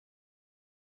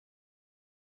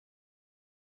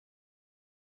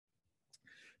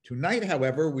Tonight,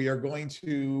 however, we are going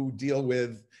to deal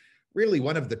with really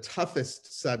one of the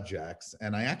toughest subjects,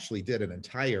 and I actually did an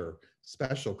entire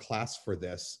special class for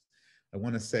this. I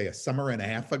want to say a summer and a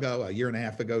half ago, a year and a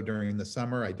half ago during the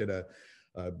summer, I did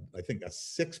I think a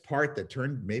 6-part that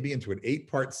turned maybe into an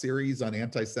 8-part series on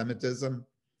anti-Semitism.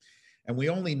 And we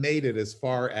only made it as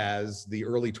far as the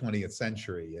early 20th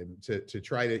century, and to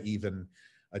try to even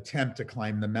attempt to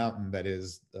climb the mountain that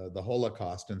is the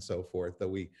Holocaust and so forth, though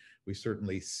we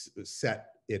certainly set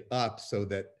it up so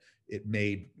that it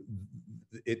made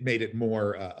it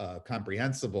more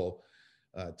comprehensible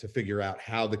to figure out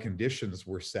how the conditions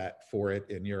were set for it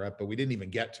in Europe. But we didn't even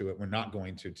get to it. We're not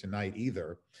going to tonight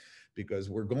either, because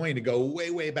we're going to go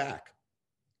way, way back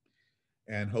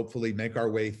and hopefully make our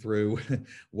way through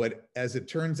what, as it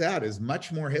turns out, is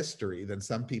much more history than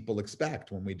some people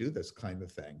expect when we do this kind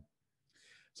of thing.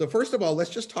 So first of all, let's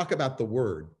just talk about the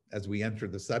word as we enter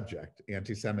the subject,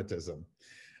 anti-Semitism.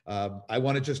 I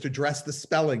want to just address the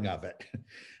spelling of it.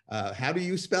 How do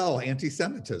you spell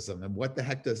anti-Semitism, and what the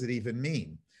heck does it even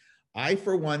mean? I,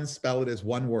 for one, spell it as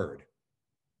one word.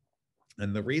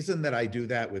 And the reason that I do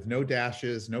that with no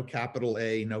dashes, no capital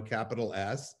A, no capital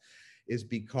S, is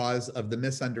because of the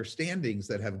misunderstandings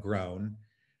that have grown,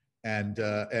 and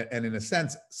in a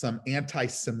sense, some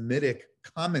anti-Semitic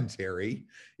commentary,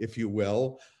 if you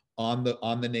will, on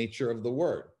the nature of the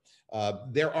word.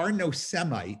 There are no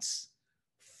Semites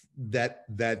that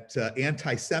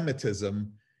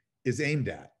anti-Semitism is aimed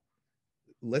at.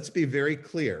 Let's be very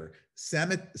clear.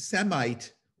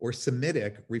 Semite or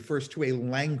Semitic refers to a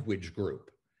language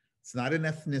group. It's not an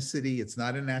ethnicity, it's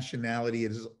not a nationality,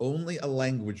 it is only a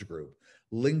language group.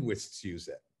 Linguists use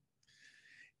it.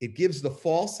 It gives the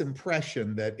false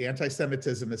impression that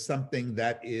anti-Semitism is something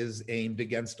that is aimed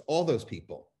against all those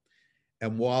people.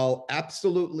 And while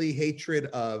absolutely hatred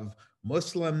of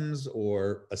Muslims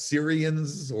or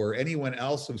Assyrians or anyone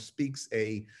else who speaks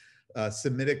a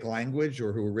Semitic language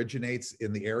or who originates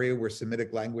in the area where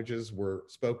Semitic languages were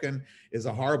spoken is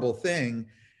a horrible thing,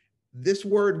 this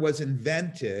word was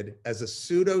invented as a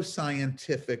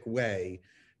pseudoscientific way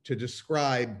to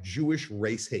describe Jewish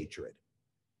race hatred.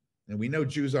 And we know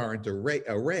Jews aren't a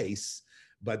race,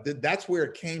 but that's where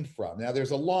it came from. Now,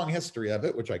 there's a long history of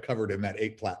it, which I covered in that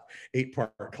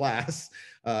 8-part class,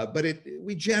 but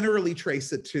we generally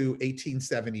trace it to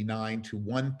 1879 to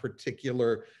one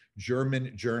particular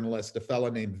German journalist, a fellow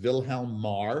named Wilhelm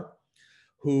Marr,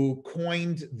 who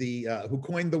coined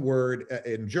the word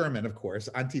in German, of course,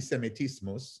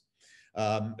 Antisemitismus,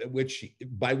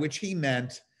 by which he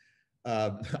meant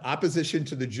opposition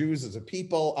to the Jews as a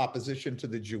people, opposition to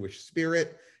the Jewish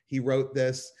spirit. He wrote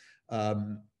this,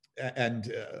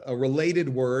 and a related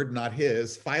word, not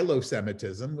his,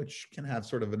 philo-Semitism, which can have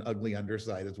sort of an ugly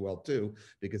underside as well too,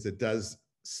 because it does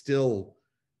still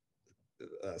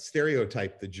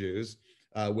stereotype the Jews,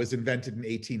 was invented in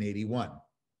 1881.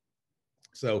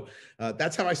 So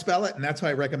that's how I spell it, and that's how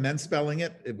I recommend spelling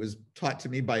it. It was taught to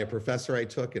me by a professor I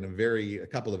took in a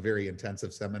couple of very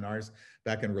intensive seminars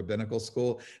back in rabbinical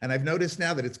school. And I've noticed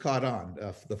now that it's caught on.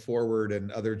 The Forward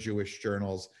and other Jewish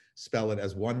journals spell it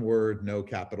as one word, no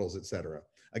capitals, etc.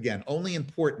 Again, only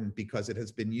important because it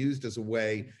has been used as a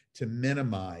way to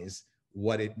minimize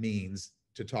what it means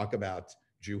to talk about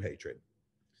Jew hatred.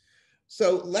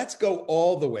 So let's go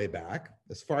all the way back,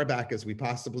 as far back as we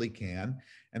possibly can,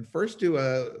 and first do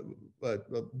a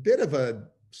bit of a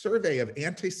survey of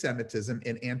anti-Semitism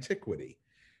in antiquity.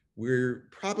 We're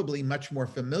probably much more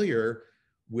familiar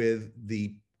with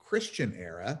the Christian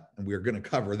era, and we're going to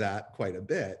cover that quite a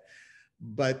bit,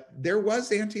 but there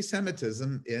was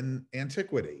anti-Semitism in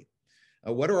antiquity.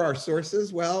 What are our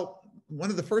sources? Well, one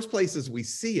of the first places we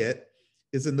see it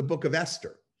is in the book of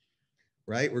Esther.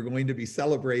 Right? We're going to be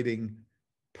celebrating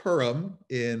Purim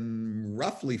in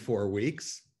roughly 4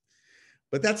 weeks,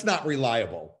 but that's not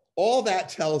reliable. All that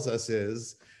tells us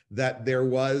is that there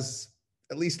was,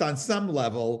 at least on some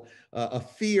level, a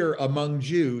fear among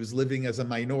Jews living as a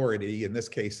minority, in this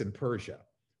case in Persia.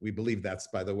 We believe that's,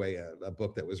 by the way, a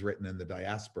book that was written in the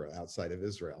diaspora outside of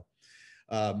Israel.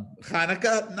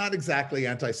 Hanukkah, not exactly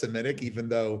anti-Semitic, even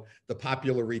though the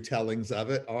popular retellings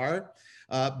of it are.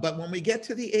 But when we get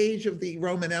to the age of the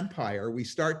Roman Empire, we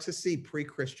start to see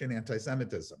pre-Christian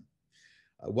anti-Semitism.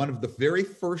 One of the very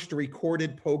first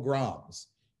recorded pogroms,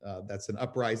 that's an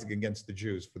uprising against the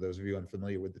Jews, for those of you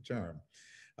unfamiliar with the term,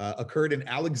 occurred in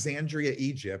Alexandria,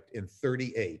 Egypt in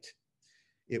 38.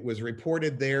 It was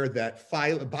reported there that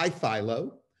by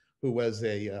Philo, who was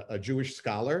a Jewish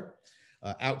scholar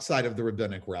outside of the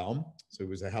rabbinic realm, so he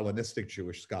was a Hellenistic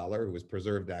Jewish scholar who was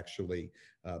preserved actually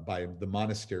by the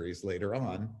monasteries later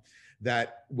on,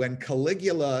 that when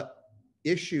Caligula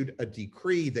issued a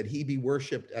decree that he be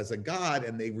worshipped as a god,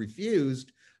 and they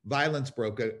refused, violence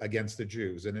broke against the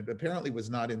Jews. And it apparently was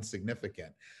not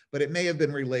insignificant, but it may have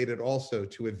been related also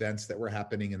to events that were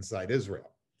happening inside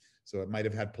Israel. So it might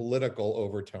have had political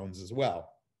overtones as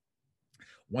well.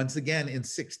 Once again, in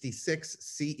 66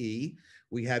 CE,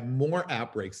 we had more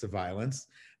outbreaks of violence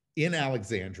in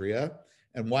Alexandria.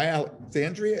 And why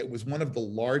Alexandria? It was one of the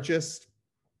largest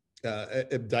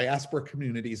diaspora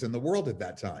communities in the world at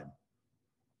that time.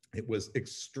 It was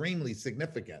extremely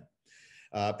significant.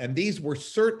 And these were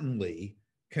certainly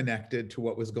connected to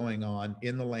what was going on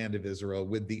in the land of Israel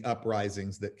with the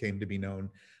uprisings that came to be known,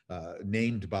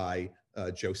 named by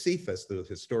Josephus, the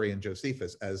historian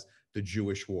Josephus, as the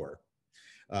Jewish War.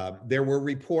 There were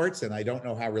reports, and I don't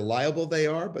know how reliable they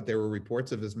are, but there were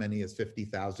reports of as many as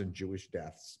 50,000 Jewish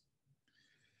deaths.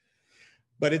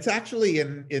 But it's actually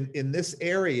in this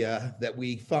area that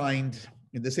we find,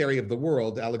 in this area of the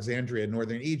world, Alexandria,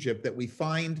 northern Egypt, that we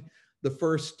find the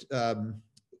first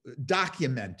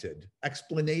documented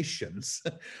explanations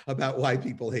about why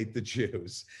people hate the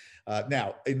Jews.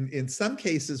 Now, in some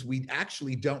cases, we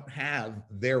actually don't have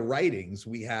their writings.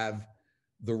 We have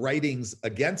the writings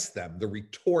against them, the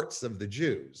retorts of the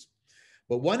Jews.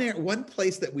 But one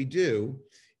place that we do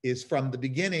is from the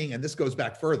beginning, and this goes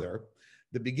back further,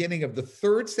 the beginning of the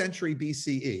 3rd century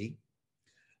BCE,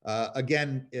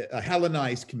 again, a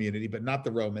Hellenized community, but not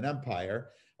the Roman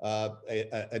Empire,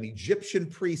 an Egyptian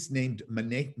priest named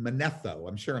Manetho.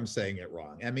 I'm sure I'm saying it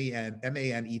wrong,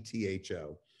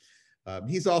 Manetho.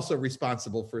 He's also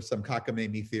responsible for some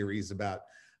cockamamie theories about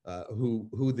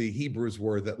who the Hebrews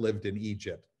were that lived in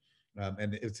Egypt.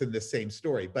 And it's in the same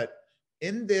story. But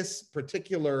in this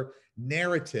particular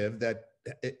narrative that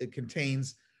it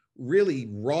contains really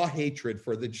raw hatred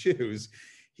for the Jews,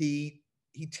 he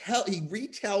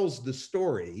retells the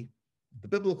story, the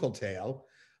biblical tale,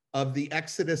 of the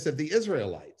exodus of the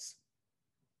Israelites.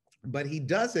 But he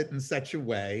does it in such a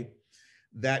way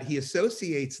that he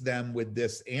associates them with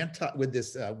this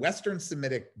Western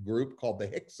Semitic group called the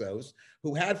Hyksos,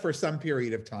 who had for some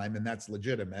period of time, and that's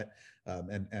legitimate,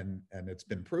 and it's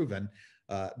been proven,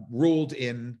 ruled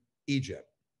in Egypt.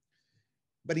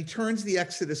 But he turns the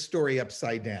Exodus story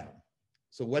upside down.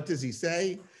 So what does he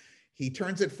say? He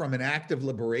turns it from an act of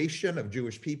liberation of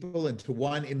Jewish people into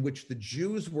one in which the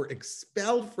Jews were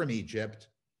expelled from Egypt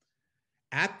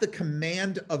at the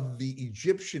command of the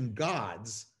Egyptian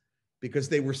gods because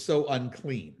they were so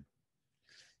unclean.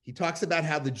 He talks about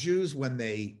how the Jews, when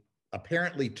they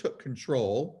apparently took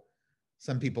control,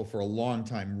 some people for a long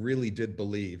time really did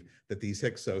believe that these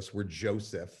Hyksos were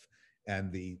Joseph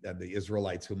and the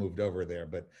Israelites who moved over there,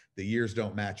 but the years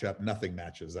don't match up, nothing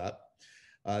matches up.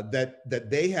 That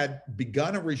they had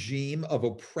begun a regime of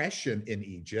oppression in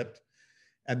Egypt,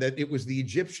 and that it was the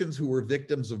Egyptians who were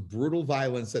victims of brutal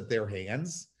violence at their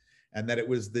hands, and that it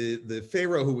was the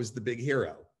Pharaoh who was the big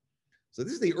hero. So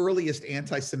this is the earliest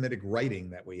anti-Semitic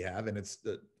writing that we have, and it's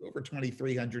over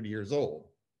 2,300 years old.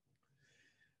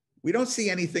 We don't see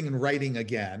anything in writing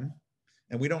again,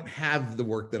 and we don't have the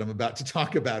work that I'm about to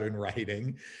talk about in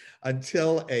writing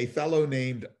until a fellow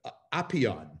named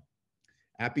Appian.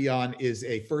 Appian is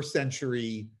a 1st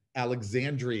century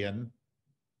Alexandrian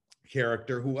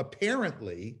character who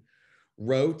apparently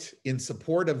wrote in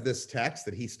support of this text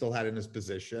that he still had in his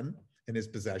possession.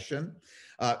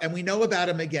 And we know about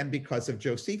him again because of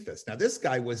Josephus. Now, this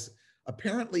guy was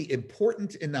apparently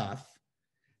important enough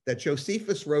that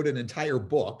Josephus wrote an entire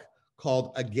book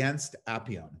called Against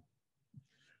Appian.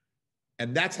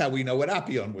 And that's how we know what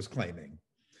Appian was claiming.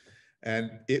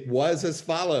 And it was as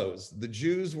follows. The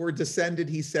Jews were descended,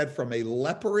 he said, from a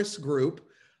leprous group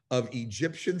of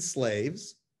Egyptian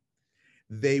slaves.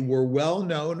 They were well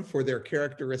known for their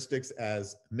characteristics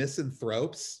as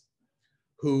misanthropes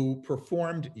who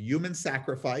performed human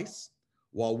sacrifice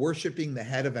while worshiping the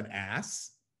head of an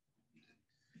ass.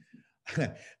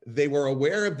 They were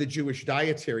aware of the Jewish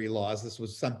dietary laws. This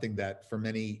was something that for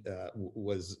many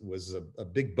was a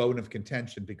big bone of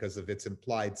contention because of its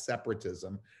implied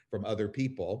separatism from other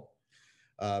people.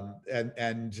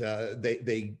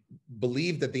 They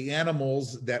believed that the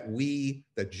animals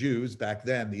that Jews back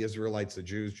then, the Israelites, the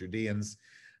Jews, Judeans,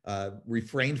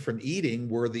 refrained from eating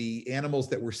were the animals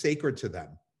that were sacred to them.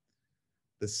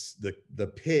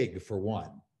 The pig, for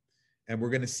one. And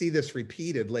we're going to see this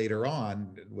repeated later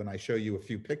on when I show you a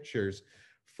few pictures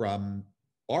from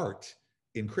art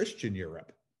in Christian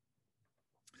Europe.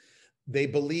 They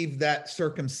believed that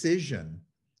circumcision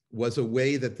was a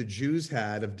way that the Jews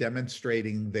had of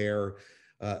demonstrating their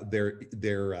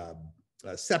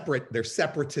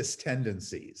separatist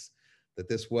tendencies, that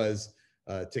this was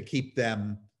to keep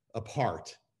them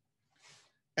apart.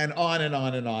 and on and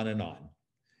on and on and on.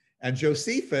 And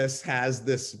Josephus has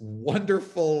this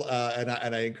wonderful, and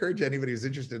I encourage anybody who's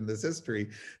interested in this history,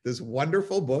 this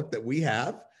wonderful book that we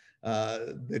have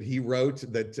that he wrote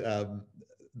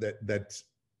that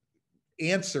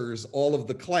answers all of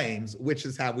the claims, which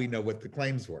is how we know what the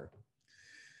claims were.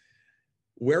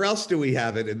 Where else do we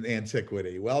have it in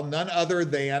antiquity? Well, none other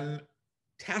than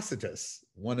Tacitus,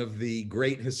 one of the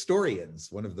great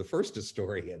historians, one of the first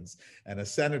historians, and a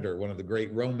senator, one of the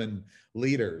great Roman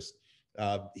leaders.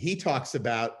 He talks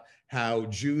about how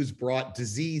Jews brought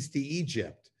disease to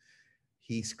Egypt.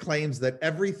 He claims that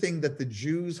everything that the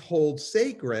Jews hold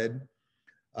sacred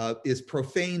is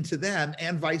profane to them,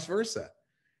 and vice versa.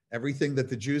 Everything that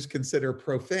the Jews consider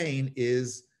profane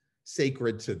is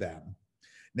sacred to them.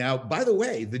 Now, by the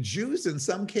way, the Jews in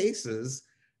some cases,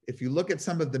 if you look at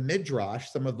some of the midrash,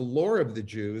 some of the lore of the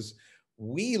Jews,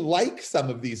 we like some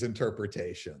of these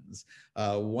interpretations.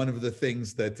 One of the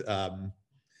things that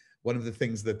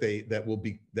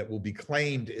will be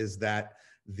claimed is that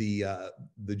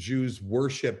the Jews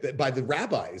worship, by the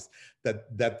rabbis,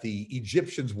 that the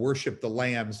Egyptians worship the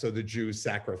lamb, so the Jews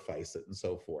sacrifice it and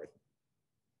so forth.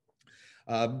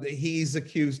 He's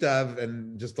accused of,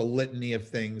 and just a litany of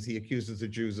things, he accuses the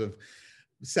Jews of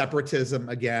separatism,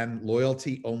 again,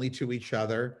 loyalty only to each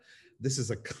other. This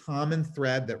is a common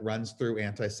thread that runs through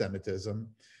anti-Semitism,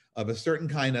 of a certain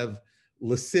kind of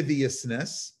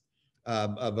lasciviousness,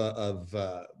 of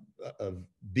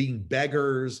being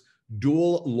beggars,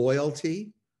 dual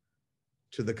loyalty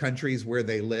to the countries where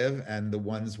they live and the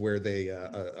ones where they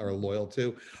are loyal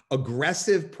to,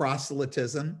 aggressive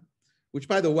proselytism, which,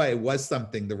 by the way, was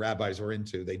something the rabbis were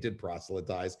into. They did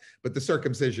proselytize, but the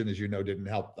circumcision, as you know, didn't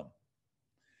help them.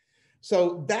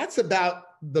 So that's about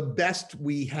the best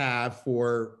we have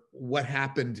for what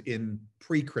happened in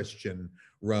pre-Christian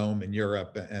Rome and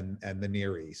Europe and the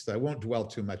Near East. I won't dwell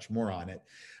too much more on it,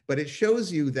 but it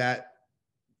shows you that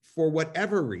for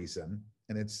whatever reason,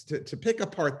 and it's to pick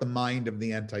apart the mind of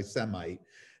the anti-Semite,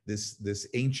 this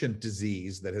ancient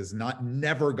disease that has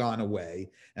never gone away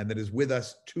and that is with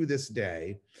us to this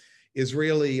day, is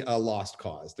really a lost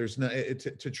cause. There's no,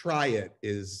 to try it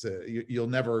is, you'll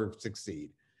never succeed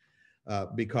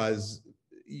because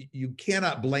you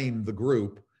cannot blame the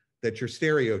group that you're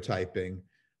stereotyping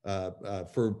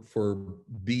for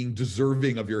being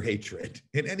deserving of your hatred,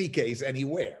 in any case,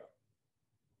 anywhere.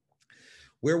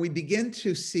 Where we begin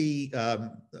to see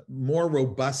more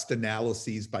robust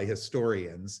analyses by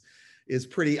historians is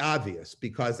pretty obvious,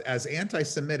 because as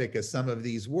anti-Semitic as some of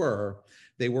these were,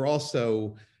 they were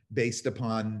also based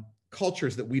upon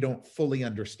cultures that we don't fully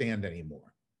understand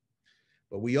anymore.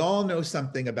 But we all know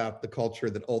something about the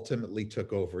culture that ultimately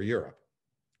took over Europe,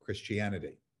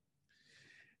 Christianity.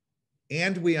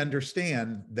 And we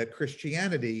understand that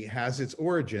Christianity has its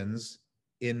origins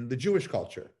in the Jewish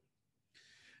culture.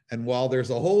 And while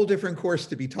there's a whole different course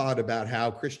to be taught about how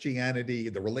Christianity,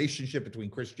 the relationship between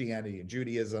Christianity and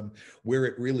Judaism, where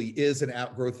it really is an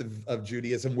outgrowth of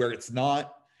Judaism, where it's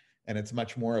not, and it's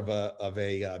much more of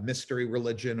a mystery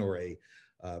religion or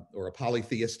a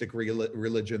polytheistic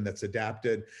religion that's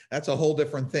adapted, that's a whole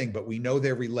different thing, but we know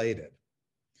they're related.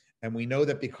 And we know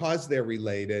that because they're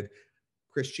related,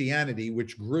 Christianity,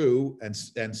 which grew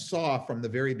and saw from the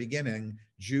very beginning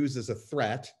Jews as a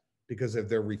threat, because of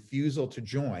their refusal to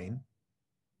join,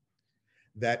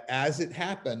 that as it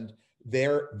happened,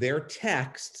 their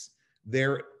texts,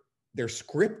 their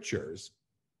scriptures,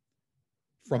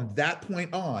 from that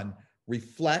point on,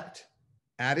 reflect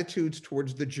attitudes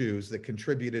towards the Jews that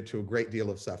contributed to a great deal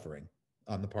of suffering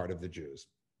on the part of the Jews.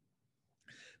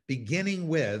 Beginning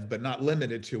with, but not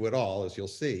limited to at all, as you'll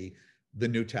see, the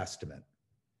New Testament.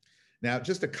 Now,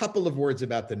 just a couple of words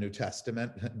about the New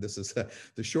Testament. This is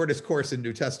the shortest course in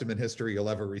New Testament history you'll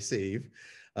ever receive.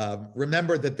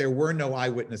 Remember that there were no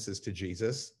eyewitnesses to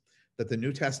Jesus, that the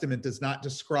New Testament does not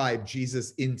describe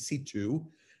Jesus in situ.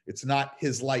 It's not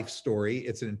his life story.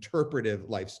 It's an interpretive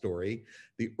life story.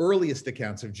 The earliest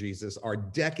accounts of Jesus are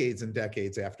decades and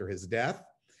decades after his death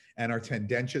and are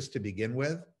tendentious to begin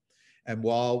with. And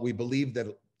while we believe that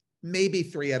maybe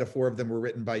 3 out of 4 of them were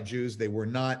written by Jews, they were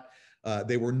not.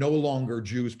 They were no longer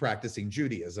Jews practicing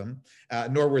Judaism,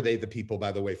 nor were they the people,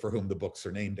 by the way, for whom the books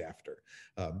are named after.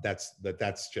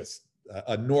 That's just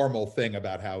a normal thing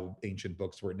about how ancient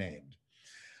books were named.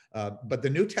 But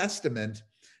the New Testament,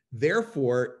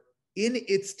 therefore, in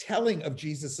its telling of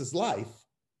Jesus's life,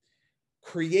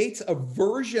 creates a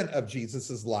version of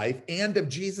Jesus's life and of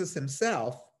Jesus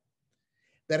himself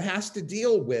that has to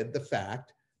deal with the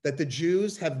fact that the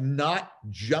Jews have not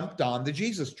jumped on the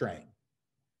Jesus train.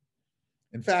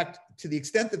 In fact, to the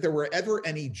extent that there were ever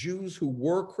any Jews who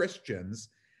were Christians,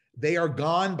 They are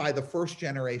gone by the first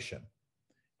generation.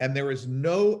 And there is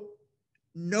no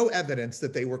evidence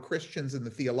that they were Christians in the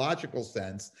theological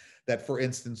sense that, for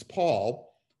instance,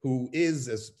 Paul, who is,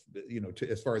 as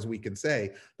as far as we can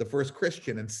say, the first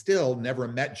Christian and still never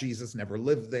met Jesus, never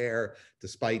lived there,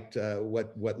 despite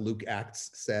what Luke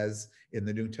Acts says in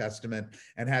the New Testament,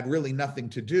 and had really nothing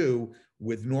to do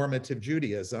with normative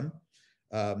Judaism,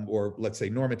 or let's say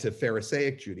normative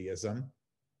Pharisaic Judaism.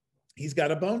 He's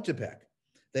got a bone to pick.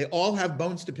 They all have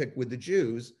bones to pick with the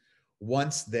Jews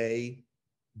once they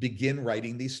begin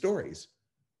writing these stories.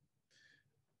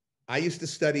 I used to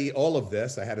study all of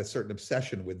this. I had a certain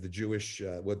obsession with the Jewish,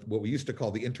 what we used to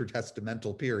call the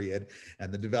intertestamental period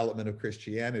and the development of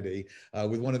Christianity,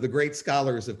 with one of the great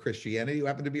scholars of Christianity who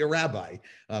happened to be a rabbi,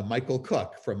 Michael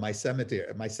Cook from my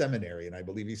seminary, and I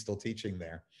believe he's still teaching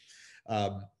there.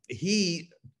 He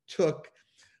took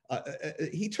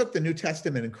the New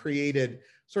Testament and created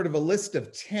sort of a list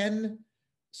of 10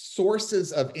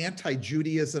 sources of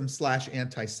anti-Judaism /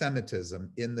 anti-Semitism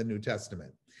in the New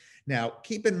Testament. Now,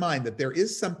 keep in mind that there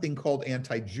is something called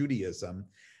anti-Judaism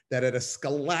that at a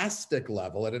scholastic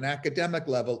level, at an academic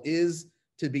level, is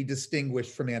to be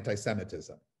distinguished from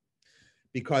anti-Semitism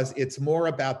because it's more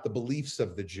about the beliefs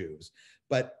of the Jews.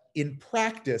 But in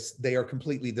practice, they are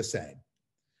completely the same,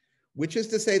 which is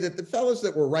to say that the fellows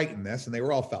that were writing this, and they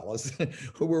were all fellows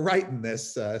who were writing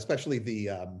this, especially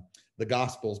the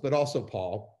Gospels, but also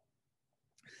Paul,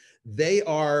 they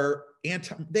are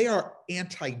anti-Judaism,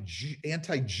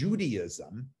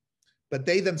 but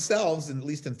they themselves, at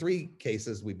least in 3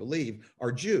 cases, we believe,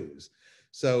 are Jews.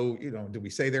 So, do we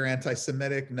say they're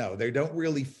anti-Semitic? No, they don't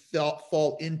really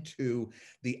fall into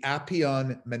the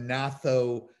Apion,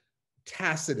 Menatho,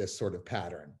 Tacitus sort of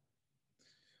pattern.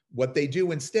 What they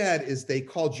do instead is they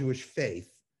call Jewish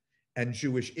faith and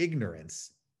Jewish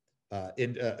ignorance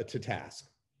to task.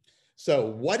 So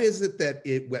what is it that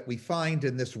what we find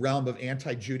in this realm of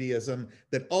anti-Judaism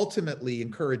that ultimately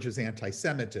encourages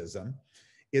anti-Semitism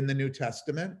in the New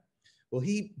Testament? Well,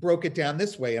 he broke it down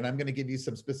this way, and I'm going to give you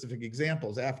some specific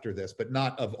examples after this, but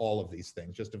not of all of these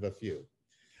things, just of a few.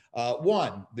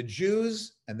 One, the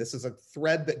Jews, and this is a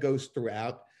thread that goes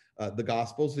throughout the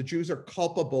Gospels, the Jews are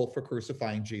culpable for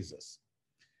crucifying Jesus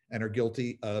and are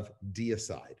guilty of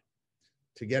deicide.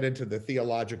 To get into the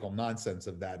theological nonsense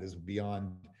of that is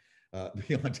beyond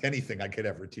anything I could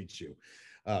ever teach you.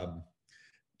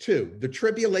 2, the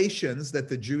tribulations that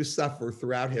the Jews suffer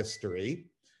throughout history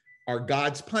are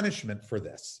God's punishment for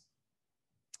this.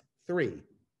 3,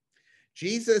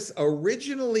 Jesus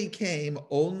originally came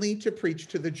only to preach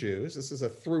to the Jews. This is a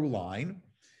through line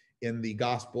in the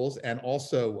Gospels and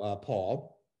also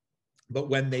Paul. But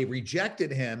when they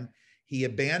rejected him, he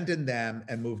abandoned them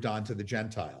and moved on to the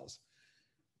Gentiles.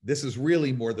 This is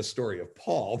really more the story of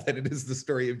Paul than it is the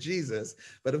story of Jesus.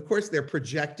 But of course, they're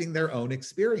projecting their own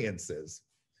experiences.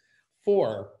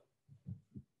 4,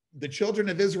 the children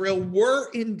of Israel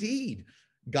were indeed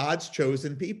God's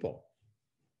chosen people.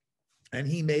 And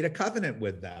he made a covenant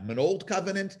with them, an old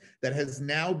covenant that has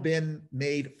now been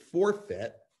made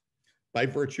forfeit by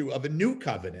virtue of a new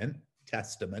covenant,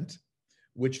 testament,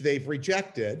 which they've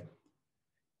rejected.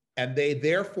 And they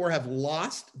therefore have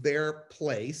lost their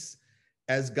place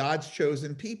as God's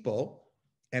chosen people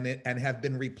and have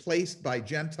been replaced by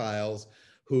Gentiles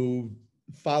who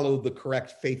follow the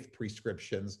correct faith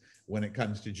prescriptions when it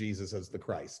comes to Jesus as the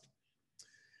Christ.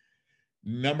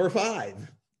 Number 5,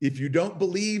 if you don't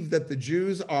believe that the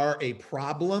Jews are a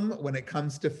problem when it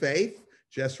comes to faith,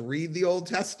 just read the Old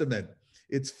Testament.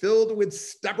 It's filled with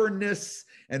stubbornness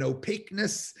and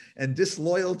opaqueness and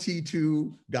disloyalty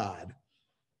to God.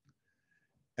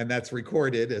 And that's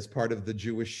recorded as part of the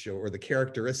Jewish, or the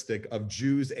characteristic of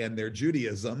Jews and their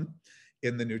Judaism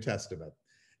in the New Testament.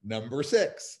 Number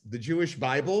 6, the Jewish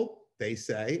Bible, they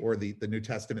say, or the New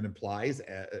Testament implies,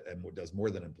 and does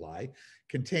more than imply,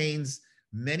 contains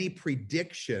many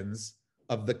predictions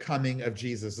of the coming of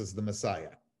Jesus as the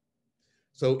Messiah.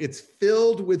 So it's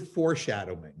filled with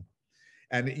foreshadowing.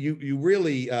 And you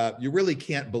really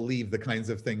can't believe the kinds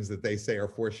of things that they say are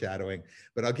foreshadowing.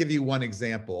 But I'll give you one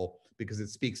example because it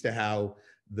speaks to how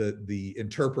the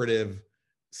interpretive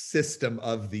system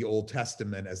of the Old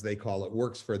Testament, as they call it,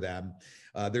 works for them.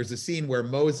 There's a scene where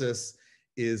Moses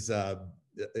is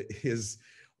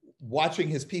watching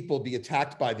his people be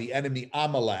attacked by the enemy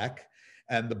Amalek.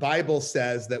 And the Bible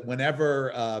says that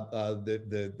whenever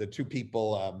the 2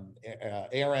 people,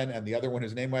 Aaron and the other one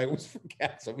whose name I always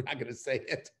forget, so I'm not going to say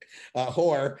it,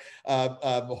 Hor,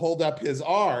 hold up his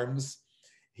arms,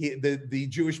 the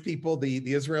Jewish people,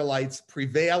 the Israelites,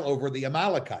 prevail over the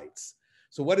Amalekites.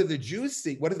 So what do the Jews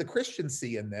see? What do the Christians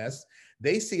see in this?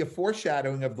 They see a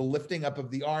foreshadowing of the lifting up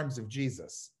of the arms of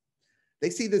Jesus. They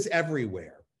see this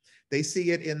everywhere. They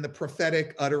see it in the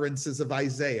prophetic utterances of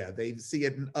Isaiah. They see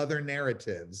it in other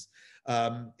narratives.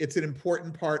 It's an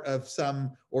important part of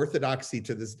some orthodoxy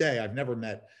to this day. I've never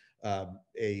met a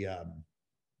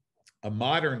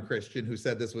modern Christian who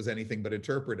said this was anything but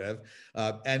interpretive.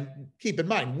 And keep in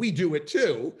mind, we do it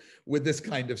too with this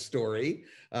kind of story.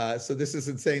 So this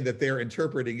isn't saying that they're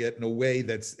interpreting it in a way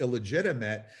that's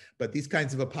illegitimate, but these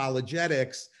kinds of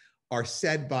apologetics are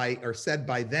said by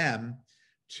them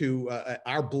to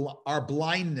our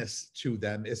blindness to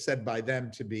them is said by them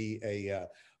to be a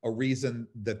reason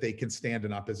that they can stand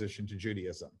in opposition to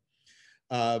Judaism.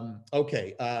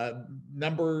 Okay, I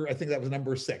think that was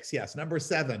number 6. Yes, number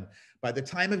 7. By the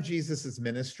time of Jesus's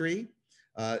ministry,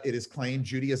 it is claimed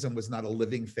Judaism was not a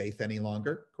living faith any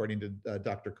longer, according to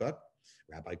Dr. Cook,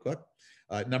 Rabbi Cook.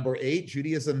 Number 8,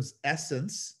 Judaism's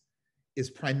essence is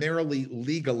primarily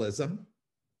legalism.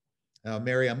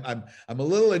 Mary, I'm a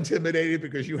little intimidated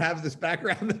because you have this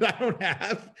background that I don't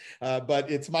have, but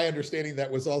it's my understanding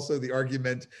that was also the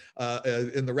argument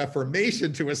in the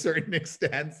Reformation to a certain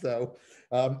extent. So,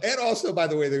 and also, by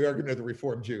the way, the argument of the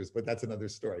Reformed Jews, but that's another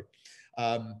story.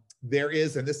 There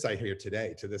is, and this I hear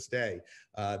today, to this day,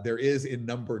 there is in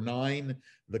number 9,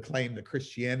 the claim that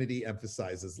Christianity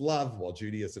emphasizes love, while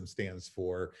Judaism stands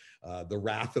for the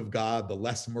wrath of God, the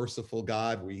less merciful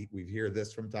God. We hear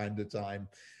this from time to time.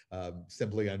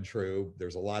 Simply untrue.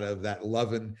 There's a lot of that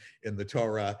love in the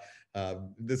Torah.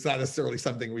 It's not necessarily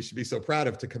something we should be so proud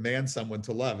of. To command someone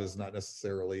to love is not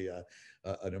necessarily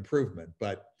an improvement,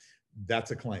 but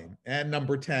that's a claim. And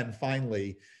number 10,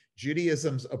 finally,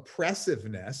 Judaism's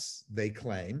oppressiveness, they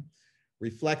claim,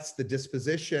 reflects the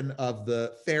disposition of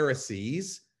the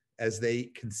Pharisees, as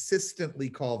they consistently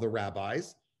call the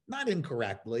rabbis, not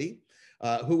incorrectly,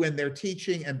 who in their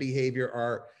teaching and behavior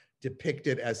are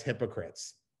depicted as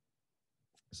hypocrites.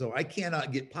 So I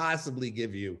cannot possibly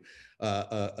give you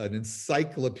an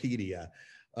encyclopedia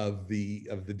of the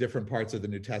different parts of the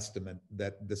New Testament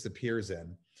that this appears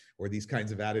in, or these kinds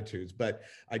of attitudes. But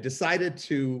I decided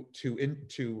to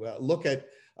look at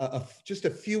just a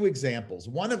few examples.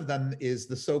 One of them is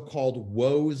the so-called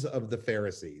woes of the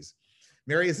Pharisees.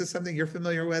 Mary, is this something you're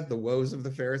familiar with? The woes of the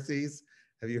Pharisees?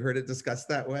 Have you heard it discussed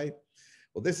that way?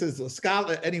 Well, this is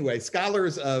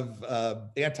scholars of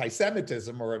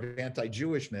anti-Semitism or of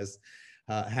anti-Jewishness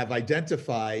have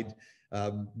identified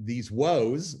these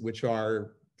woes, which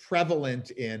are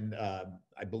prevalent in,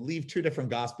 I believe, 2 different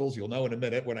Gospels. You'll know in a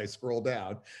minute when I scroll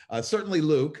down. Certainly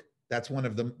Luke, that's one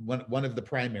of the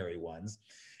primary ones.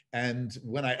 And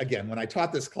when I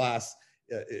taught this class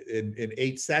in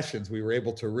 8 sessions, we were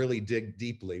able to really dig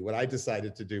deeply. What I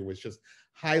decided to do was just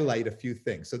highlight a few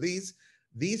things. So these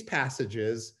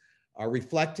passages are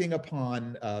reflecting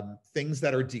upon things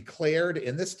that are declared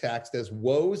in this text as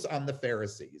woes on the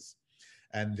Pharisees.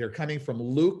 And they're coming from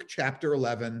Luke chapter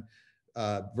 11,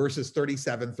 verses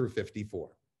 37 through 54.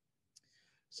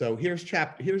 So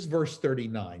here's verse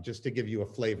 39, just to give you a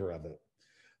flavor of it.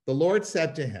 The Lord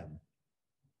said to him,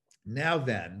 "Now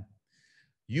then,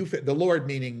 the Lord,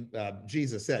 meaning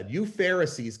Jesus, said, you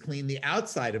Pharisees clean the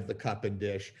outside of the cup and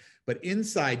dish, but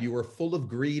inside you are full of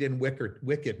greed and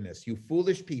wickedness, you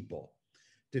foolish people.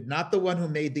 Did not the one who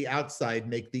made the outside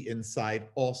make the inside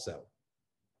also?"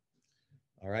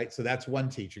 All right, so that's one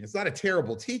teaching. It's not a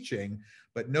terrible teaching,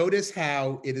 but notice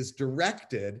how it is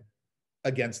directed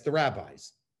against the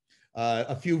rabbis.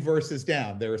 A few verses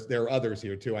down, there are others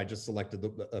here too. I just selected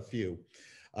a few.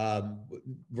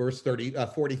 Verse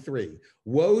 43,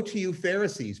 "Woe to you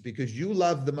Pharisees, because you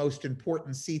love the most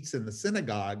important seats in the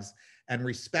synagogues and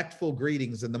respectful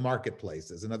greetings in the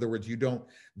marketplaces." In other words, you don't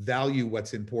value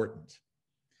what's important.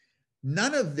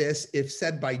 None of this, if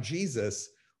said by Jesus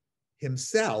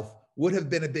himself, would have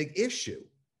been a big issue.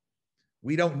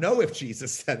 We don't know if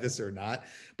Jesus said this or not,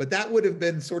 but that would have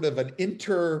been sort of an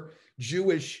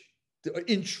intra-Jewish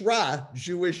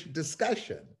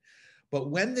discussion. But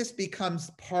when this becomes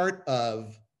part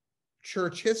of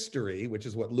church history, which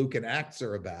is what Luke and Acts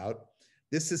are about,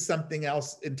 this is something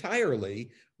else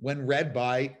entirely when read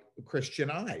by Christian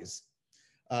eyes.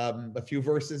 A few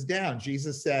verses down,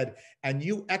 Jesus said, "And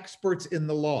you experts in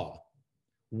the law,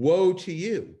 woe to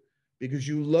you, because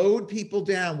you load people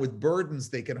down with burdens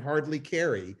they can hardly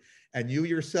carry, and you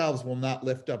yourselves will not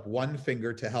lift up one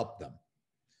finger to help them."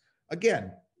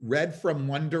 Again, read from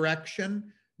one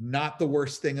direction, not the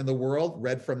worst thing in the world.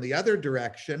 Read from the other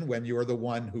direction, when you're the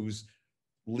one whose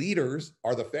leaders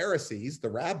are the Pharisees, the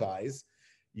rabbis,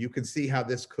 you can see how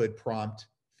this could prompt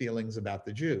feelings about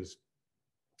the Jews.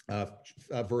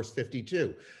 Verse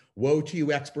 52, Woe to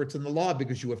you, experts in the law,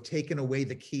 because you have taken away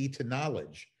the key to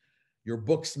knowledge. Your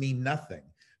books mean nothing.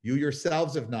 You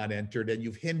yourselves have not entered, and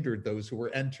you've hindered those who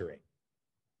were entering.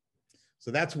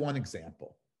 So that's one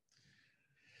example.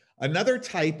 Another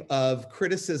type of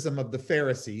criticism of the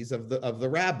Pharisees, of the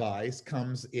rabbis,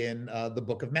 comes in the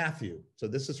book of Matthew. So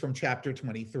this is from chapter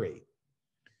 23.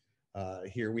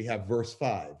 Here we have verse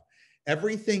 5.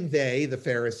 Everything they, the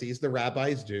Pharisees, the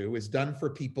rabbis, do is done for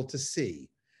people to see.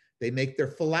 They make their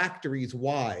phylacteries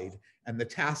wide and the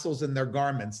tassels in their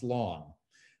garments long.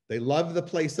 They love the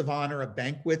place of honor at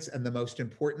banquets and the most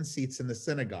important seats in the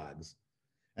synagogues.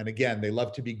 And again, they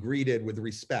love to be greeted with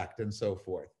respect and so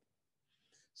forth.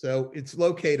 So it's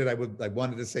located, I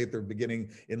wanted to say at the beginning,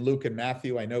 in Luke and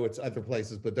Matthew. I know it's other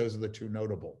places, but those are the two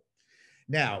notable.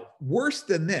 Now, worse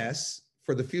than this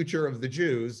for the future of the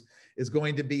Jews is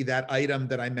going to be that item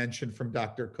that I mentioned from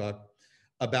Dr. Cook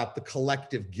about the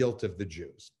collective guilt of the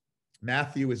Jews.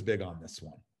 Matthew is big on this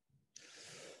one.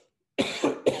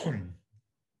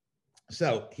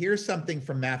 So here's something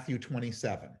from Matthew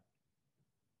 27.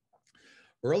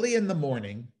 Early in the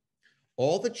morning,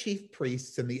 all the chief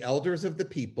priests and the elders of the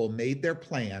people made their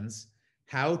plans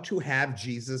how to have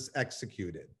Jesus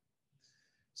executed.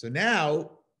 So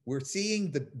now we're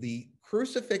seeing the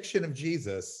crucifixion of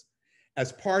Jesus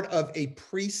as part of a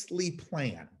priestly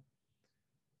plan,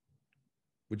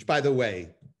 which, by the way,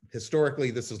 historically,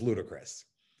 this is ludicrous.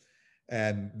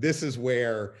 And this is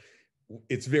where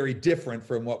it's very different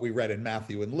from what we read in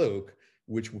Matthew and Luke,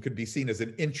 which could be seen as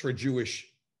an intra-Jewish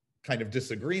kind of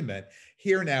disagreement.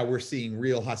 Here now we're seeing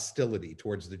real hostility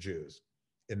towards the Jews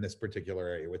in this particular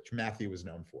area, which Matthew is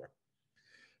known for.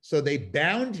 So they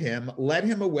bound him, led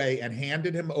him away, and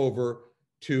handed him over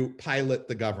to Pilate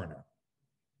the governor.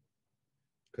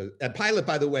 And Pilate,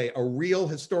 by the way, a real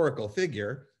historical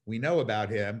figure, we know about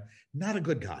him, not a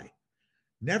good guy,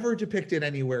 never depicted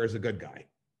anywhere as a good guy.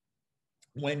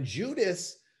 When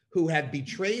Judas, who had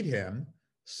betrayed him,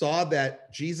 saw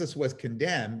that Jesus was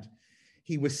condemned,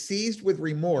 he was seized with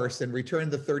remorse and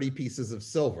returned the 30 pieces of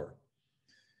silver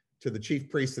to the chief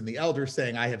priests and the elders,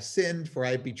 saying, I have sinned, for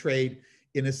I have betrayed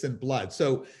innocent blood.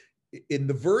 So in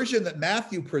the version that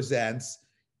Matthew presents,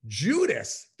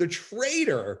 Judas, the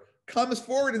traitor, comes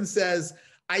forward and says,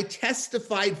 I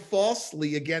testified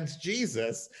falsely against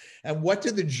Jesus. And what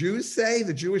do the Jews say?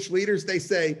 The Jewish leaders, they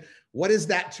say, what is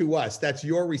that to us? That's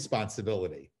your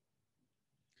responsibility.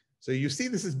 So you see,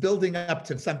 this is building up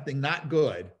to something not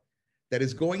good that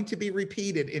is going to be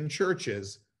repeated in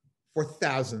churches for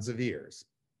thousands of years.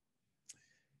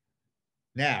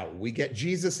 Now, we get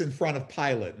Jesus in front of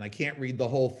Pilate, and I can't read the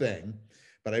whole thing,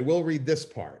 but I will read this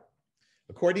part.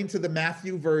 According to the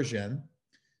Matthew version,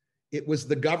 it was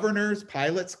the governor's,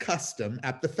 Pilate's custom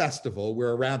at the festival,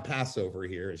 we're around Passover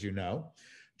here, as you know,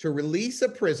 to release a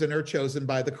prisoner chosen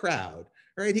by the crowd.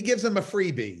 Right? He gives them a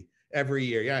freebie every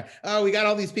year. Yeah. Oh, we got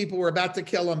all these people, we're about to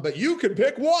kill them, but you can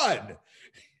pick one.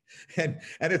 And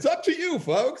it's up to you,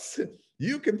 folks.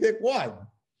 You can pick one.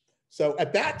 So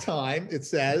at that time, it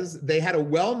says they had a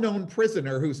well-known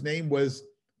prisoner whose name was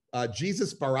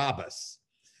Jesus Barabbas.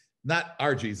 Not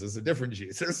our Jesus, a different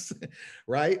Jesus,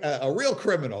 right? A real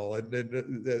criminal,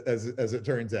 as it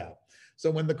turns out. So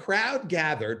when the crowd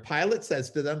gathered, Pilate says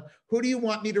to them, who do you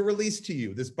want me to release to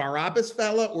you, this Barabbas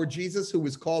fella or Jesus who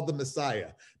was called the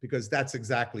Messiah? Because that's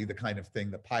exactly the kind of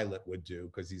thing that Pilate would do,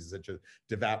 because he's such a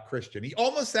devout Christian. He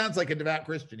almost sounds like a devout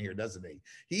Christian here, doesn't he?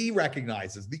 He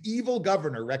recognizes, the evil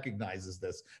governor recognizes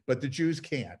this, but the Jews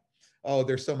can't. Oh,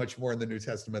 there's so much more in the New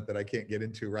Testament that I can't get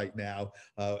into right now,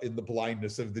 in the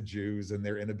blindness of the Jews and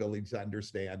their inability to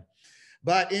understand.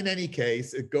 But in any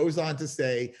case, it goes on to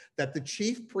say that the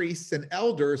chief priests and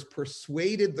elders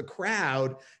persuaded the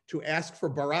crowd to ask for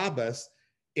Barabbas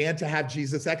and to have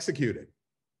Jesus executed.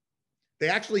 They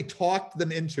actually talked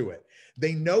them into it.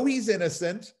 They know he's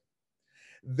innocent.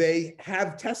 They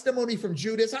have testimony from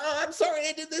Judas. Oh, I'm sorry,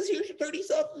 I did this. Here's your 30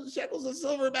 shekels of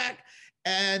silver back.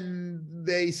 And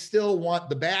they still want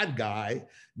the bad guy,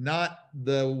 not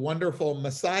the wonderful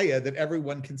Messiah that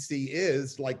everyone can see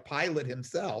is, like Pilate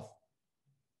himself.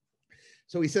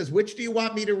 So he says, which do you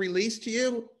want me to release to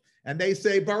you? And they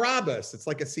say, Barabbas. It's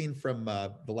like a scene from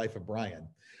The Life of Brian.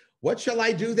 What shall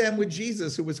I do then with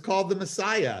Jesus, who was called the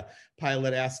Messiah?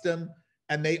 Pilate asked him.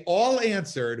 And they all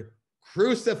answered,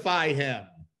 crucify him.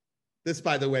 This,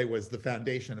 by the way, was the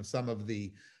foundation of some of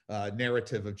the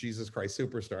narrative of Jesus Christ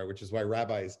Superstar, which is why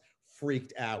rabbis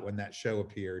freaked out when that show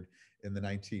appeared in the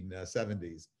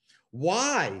 1970s.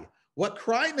 Why? What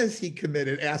crime has he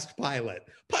committed? Asked Pilate.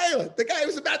 Pilate, the guy who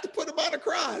was about to put him on a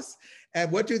cross. And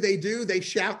what do? They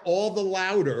shout all the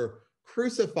louder,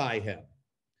 crucify him.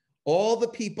 All the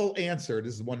people answered,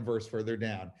 this is one verse further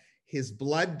down, his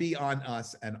blood be on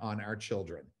us and on our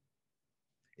children.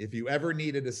 If you ever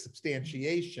needed a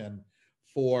substantiation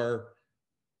for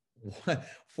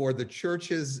the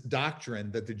church's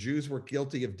doctrine that the Jews were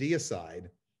guilty of deicide,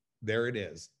 there it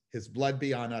is. His blood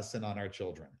be on us and on our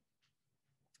children.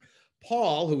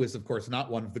 Paul, who is, of course, not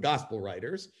one of the gospel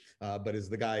writers, but is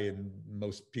the guy in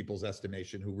most people's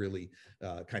estimation who really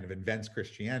kind of invents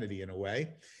Christianity in a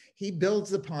way, he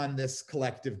builds upon this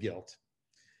collective guilt.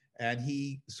 And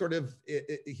he sort of,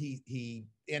 he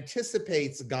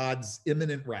anticipates God's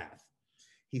imminent wrath.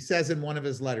 He says in one of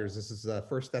his letters, this is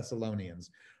 1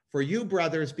 Thessalonians, "For you,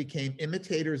 brothers, became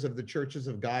imitators of the churches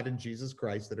of God in Jesus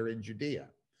Christ that are in Judea.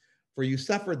 For you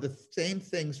suffered the same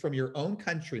things from your own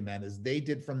countrymen as they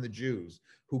did from the Jews,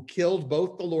 who killed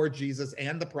both the Lord Jesus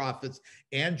and the prophets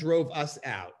and drove us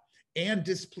out and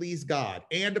displeased God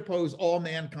and opposed all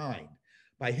mankind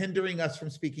by hindering us from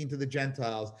speaking to the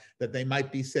Gentiles that they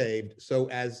might be saved, so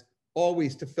as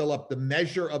always to fill up the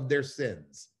measure of their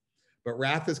sins. But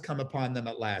wrath has come upon them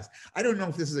at last." I don't know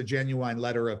if this is a genuine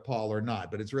letter of Paul or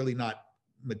not, but it's really not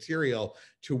material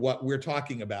to what we're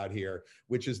talking about here,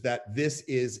 which is that this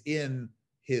is in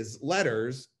his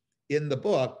letters in the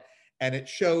book, and it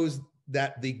shows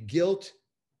that the guilt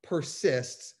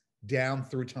persists down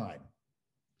through time.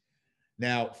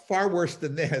 Now, far worse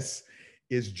than this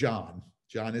is John.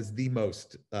 John is the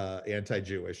most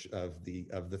anti-Jewish of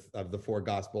the four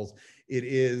Gospels. It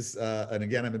is, and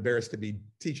again, I'm embarrassed to be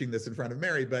teaching this in front of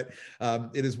Mary, but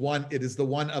it is the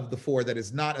one of the four that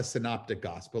is not a synoptic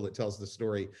gospel. It tells the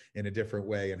story in a different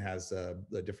way and has a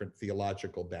different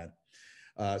theological bent.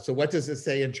 So what does it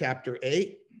say in chapter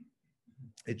 8?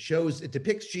 It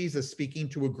depicts Jesus speaking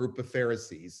to a group of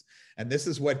Pharisees, and this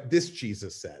is what this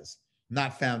Jesus says,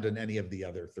 not found in any of the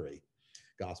other three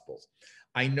Gospels.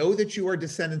 "I know that you are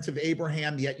descendants of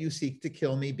Abraham, yet you seek to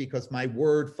kill me because my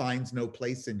word finds no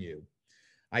place in you.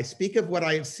 I speak of what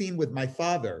I have seen with my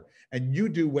father, and you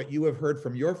do what you have heard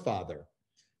from your father."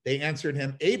 They answered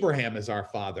him, "Abraham is our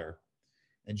father."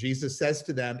 And Jesus says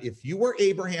to them, "If you were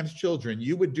Abraham's children,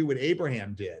 you would do what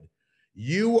Abraham did.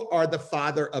 You are the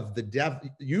father of the devil.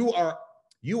 You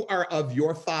are of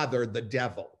your father, the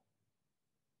devil.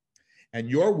 And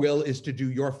your will is to do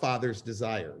your father's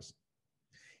desires.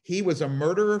 He was a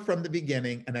murderer from the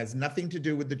beginning and has nothing to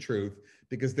do with the truth,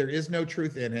 because there is no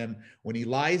truth in him. When he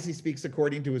lies, he speaks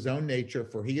according to his own nature,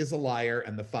 for he is a liar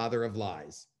and the father of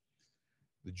lies.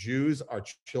 The Jews are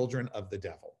children of the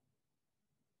devil."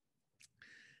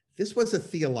 This was a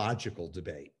theological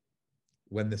debate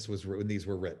when these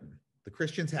were written. The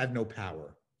Christians had no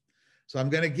power. So I'm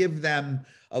going to give them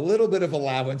a little bit of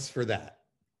allowance for that.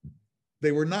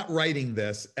 They were not writing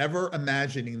this ever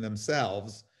imagining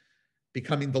themselves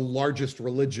becoming the largest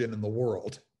religion in the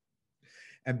world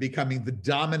and becoming the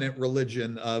dominant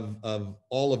religion of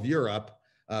all of Europe,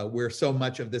 where so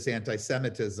much of this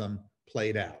anti-Semitism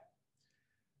played out.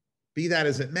 Be that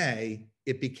as it may,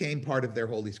 it became part of their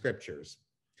holy scriptures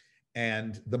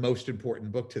and the most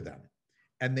important book to them.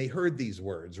 And they heard these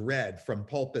words read from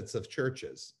pulpits of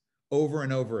churches over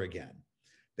and over again.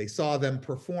 They saw them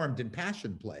performed in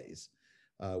passion plays,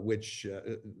 which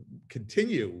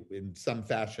continue in some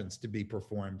fashions to be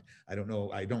performed. I don't know.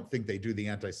 I don't think they do the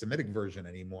anti-Semitic version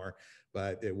anymore,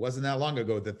 but it wasn't that long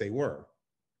ago that they were.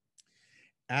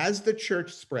 As the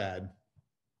church spread,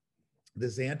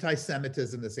 this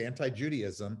anti-Semitism, this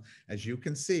anti-Judaism, as you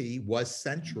can see, was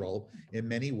central in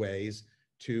many ways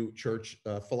to church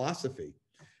philosophy.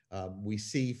 We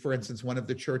see, for instance, one of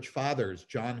the church fathers,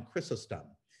 John Chrysostom,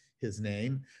 his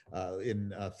name,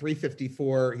 in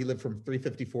 354, he lived from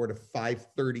 354 to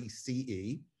 530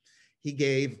 CE. He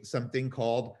gave something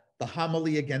called the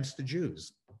Homily Against the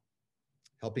Jews,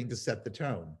 helping to set the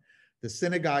tone. The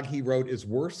synagogue, he wrote, is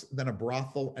worse than a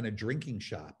brothel and a drinking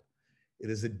shop. It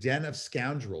is a den of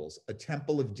scoundrels, a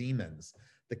temple of demons,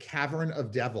 the cavern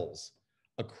of devils,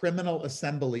 a criminal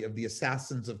assembly of the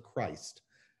assassins of Christ.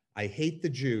 I hate the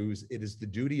Jews. It is the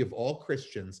duty of all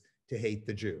Christians to hate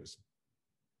the Jews.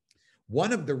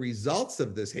 One of the results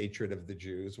of this hatred of the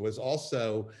Jews was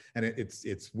also, and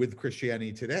it's with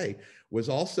Christianity today, was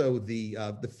also the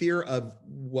fear of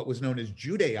what was known as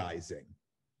Judaizing.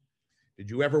 Did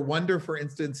you ever wonder, for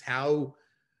instance, how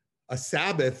a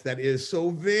Sabbath that is so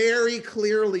very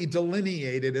clearly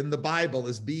delineated in the Bible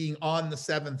as being on the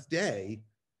seventh day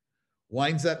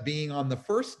winds up being on the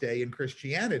first day in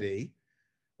Christianity?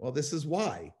 Well, this is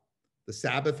why. The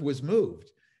Sabbath was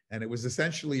moved, and it was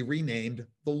essentially renamed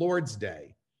the Lord's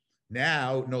Day.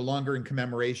 Now, no longer in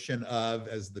commemoration of,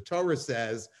 as the Torah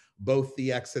says, both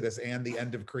the Exodus and the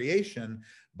end of creation,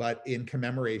 but in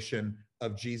commemoration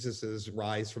of Jesus's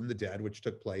rise from the dead, which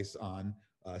took place on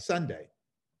Sunday.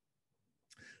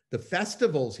 The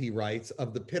festivals, he writes,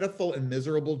 of the pitiful and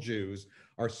miserable Jews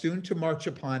are soon to march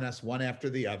upon us one after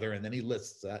the other. And then he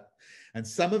lists that. And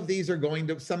some of these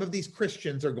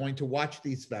Christians are going to watch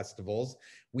these festivals.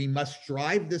 We must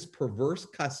drive this perverse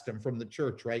custom from the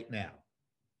church right now.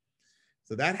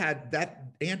 So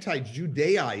that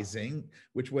anti-Judaizing,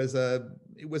 which was a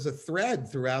thread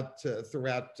throughout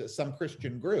some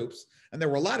Christian groups, and there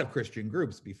were a lot of Christian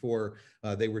groups before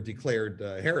they were declared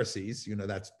heresies. You know,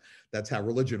 that's how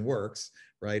religion works,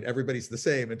 right? Everybody's the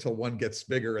same until one gets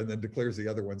bigger and then declares the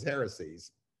other one's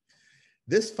heresies.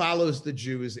 This follows the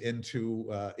Jews into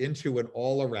and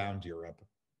all around Europe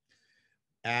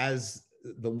as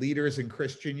the leaders in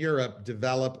Christian Europe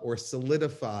develop or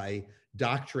solidify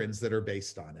doctrines that are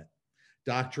based on it,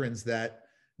 doctrines that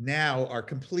now are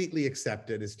completely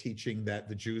accepted as teaching that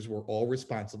the Jews were all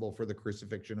responsible for the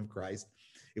crucifixion of Christ.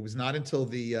 It was not until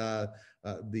the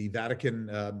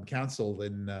Vatican Council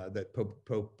that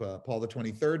Pope Paul the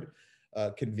 23rd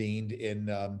convened in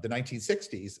the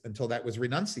 1960s until that was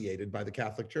renounced by the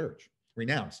Catholic Church.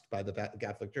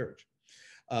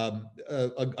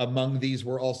 Among these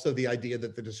were also the idea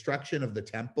that the destruction of the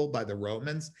temple by the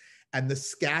Romans and the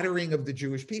scattering of the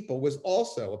Jewish people was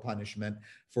also a punishment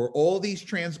for all these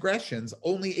transgressions,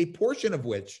 only a portion of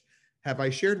which have I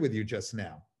shared with you just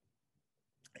now.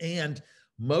 And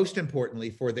most importantly,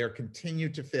 for their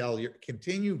continued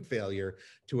failure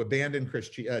to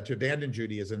abandon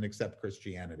Judaism and accept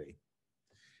Christianity.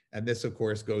 And this, of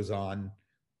course, goes on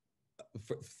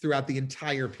throughout the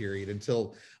entire period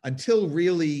until and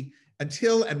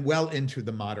well into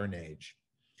the modern age.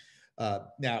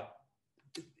 Now,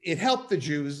 it helped the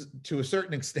Jews to a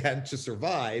certain extent to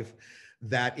survive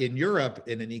that in Europe,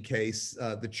 in any case,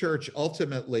 the church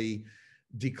ultimately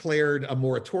declared a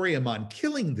moratorium on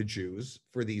killing the Jews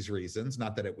for these reasons.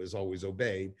 Not that it was always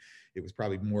obeyed. It was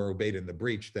probably more obeyed in the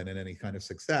breach than in any kind of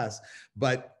success,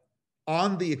 but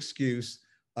on the excuse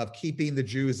of keeping the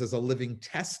Jews as a living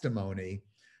testimony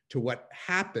to what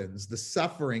happens, the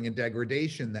suffering and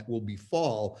degradation that will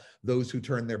befall those who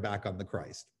turn their back on the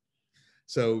Christ.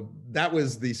 So that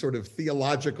was the sort of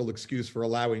theological excuse for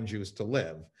allowing Jews to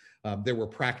live. There were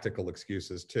practical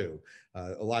excuses too.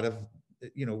 A lot of,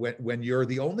 when you're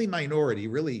the only minority,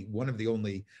 really one of the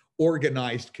only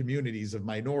organized communities of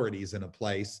minorities in a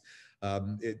place,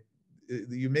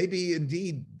 you maybe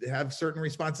indeed have certain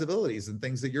responsibilities and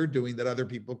things that you're doing that other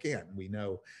people can't. We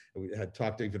know, we had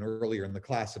talked even earlier in the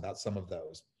class about some of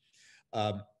those.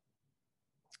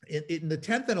 In the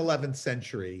 10th and 11th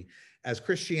century, as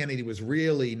Christianity was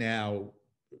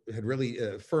had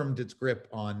really firmed its grip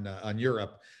on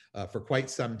Europe for quite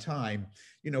some time,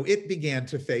 it began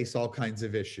to face all kinds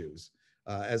of issues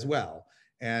as well.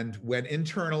 And when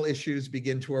internal issues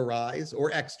begin to arise,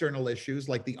 or external issues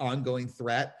like the ongoing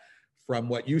threat from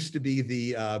what used to be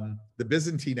the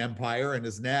Byzantine Empire and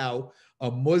is now a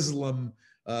Muslim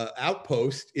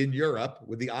outpost in Europe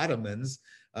with the Ottomans,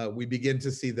 we begin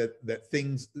to see that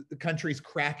countries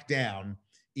crack down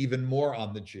even more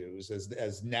on the Jews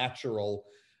as natural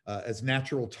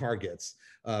targets.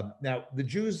 Now, the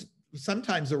Jews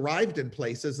sometimes arrived in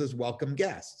places as welcome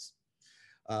guests.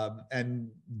 And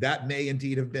that may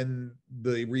indeed have been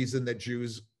the reason that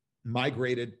Jews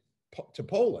migrated to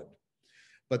Poland.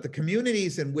 But the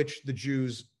communities in which the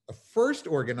Jews first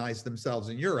organized themselves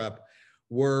in Europe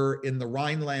were in the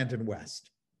Rhineland and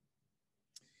West.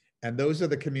 And those are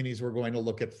the communities we're going to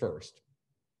look at first.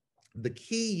 The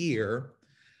key year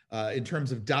in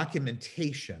terms of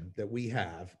documentation that we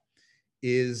have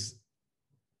is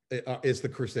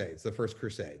the Crusades, the First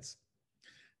Crusades.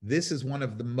 This is one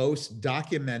of the most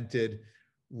documented,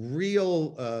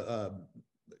 real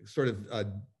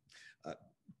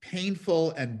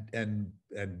painful and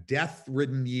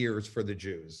death-ridden years for the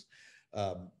Jews.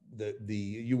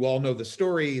 You all know the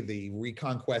story. The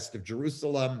reconquest of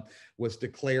Jerusalem was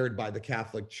declared by the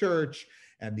Catholic Church,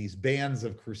 and these bands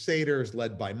of crusaders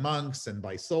led by monks and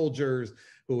by soldiers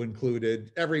who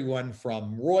included everyone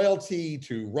from royalty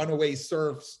to runaway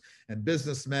serfs and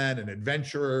businessmen and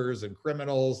adventurers and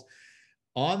criminals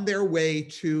on their way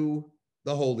to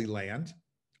the Holy Land,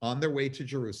 on their way to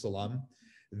Jerusalem.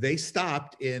 They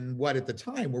stopped in what at the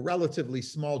time were relatively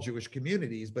small Jewish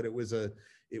communities, but it was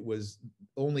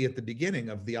only at the beginning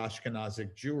of the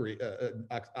Ashkenazic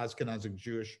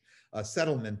Jewish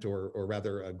settlement, or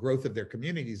rather a growth of their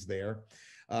communities there.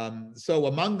 So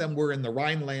among them were in the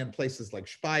Rhineland, places like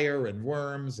Speyer and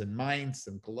Worms and Mainz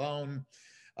and Cologne.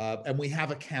 And we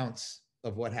have accounts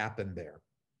of what happened there.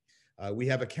 We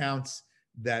have accounts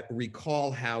that recall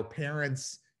how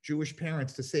parents Jewish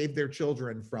parents to save their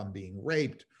children from being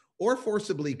raped or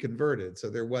forcibly converted. So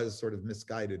there was sort of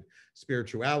misguided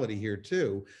spirituality here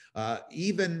too,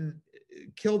 even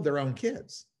killed their own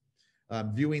kids,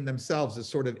 viewing themselves as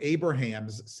sort of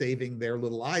Abrahams saving their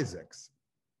little Isaacs.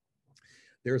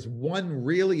 There's one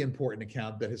really important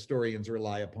account that historians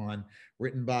rely upon,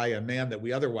 written by a man that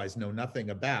we otherwise know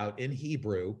nothing about in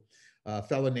Hebrew, a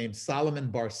fellow named Solomon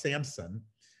Bar Samson,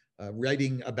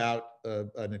 writing about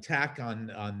an attack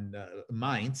on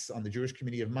Mainz, on the Jewish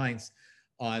community of Mainz,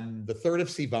 on the 3rd of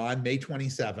Sivan, May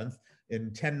 27th, in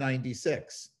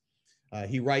 1096.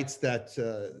 He writes that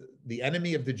the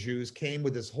enemy of the Jews came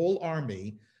with his whole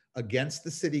army against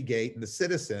the city gate, and the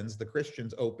citizens, the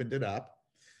Christians, opened it up.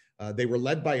 They were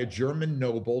led by a German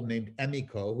noble named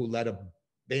Emiko, who led a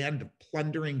band of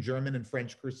plundering German and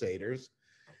French crusaders.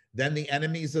 Then the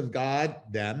enemies of God,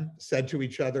 them, said to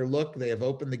each other, look, they have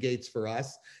opened the gates for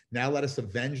us. Now let us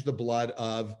avenge the blood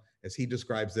of, as he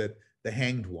describes it, the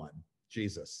hanged one,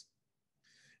 Jesus.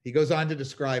 He goes on to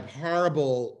describe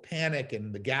horrible panic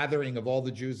and the gathering of all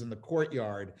the Jews in the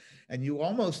courtyard. And you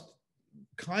almost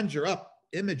conjure up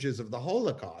images of the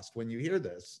Holocaust when you hear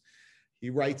this. He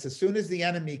writes, as soon as the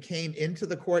enemy came into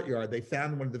the courtyard, they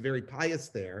found one of the very pious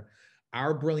there,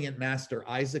 our brilliant master,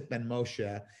 Isaac ben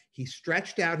Moshe. He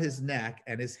stretched out his neck,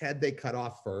 and his head they cut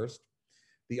off first.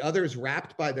 The others,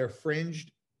 wrapped by their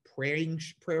fringed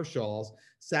prayer shawls,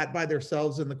 sat by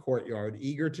themselves in the courtyard,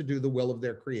 eager to do the will of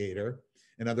their creator.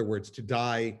 In other words, to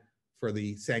die for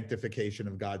the sanctification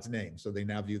of God's name. So they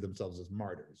now view themselves as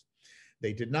martyrs.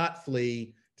 They did not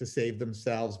flee to save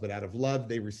themselves, but out of love,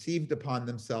 they received upon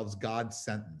themselves God's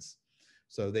sentence.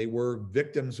 So they were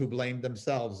victims who blamed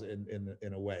themselves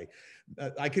in a way.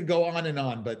 I could go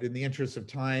on, but in the interest of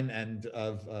time and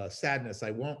of sadness,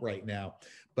 I won't right now.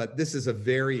 But this is a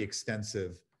very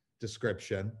extensive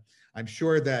description. I'm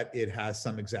sure that it has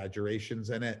some exaggerations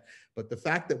in it, but the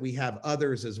fact that we have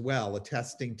others as well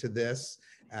attesting to this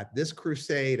at this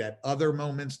crusade, at other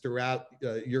moments throughout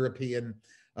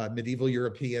medieval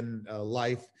European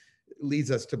life,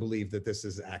 leads us to believe that this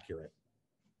is accurate.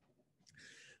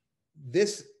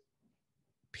 This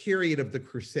period of the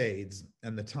Crusades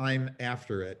and the time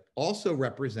after it also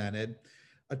represented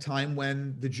a time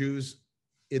when the Jews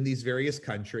in these various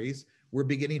countries were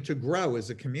beginning to grow as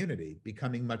a community,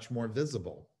 becoming much more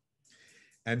visible.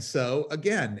 And so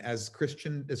again, as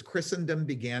Christendom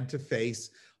began to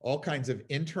face all kinds of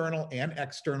internal and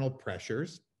external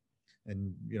pressures,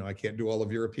 and I can't do all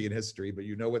of European history, but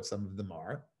you know what some of them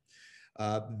are,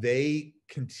 they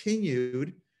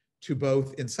continued to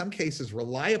both, in some cases,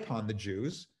 rely upon the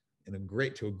Jews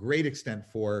to a great extent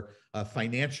for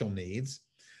financial needs,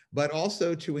 but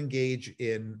also to engage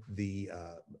in the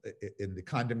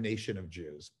condemnation of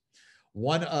Jews.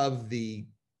 One of the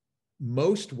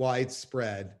most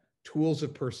widespread tools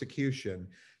of persecution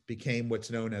became what's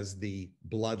known as the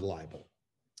blood libel.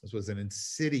 This was an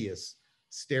insidious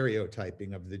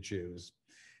stereotyping of the Jews,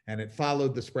 and it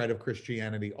followed the spread of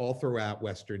Christianity all throughout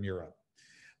Western Europe.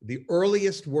 The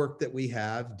earliest work that we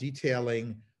have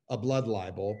detailing a blood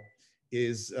libel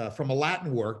is from a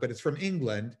Latin work, but it's from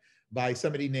England by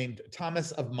somebody named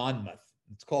Thomas of Monmouth.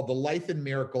 It's called The Life and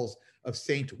Miracles of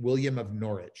Saint William of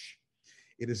Norwich.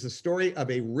 It is the story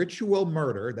of a ritual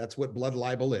murder, that's what blood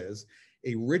libel is,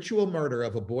 a ritual murder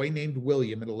of a boy named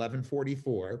William in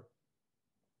 1144.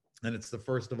 And it's the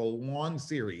first of a long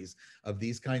series of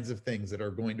these kinds of things that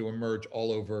are going to emerge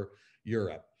all over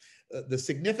Europe. The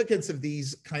significance of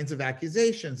these kinds of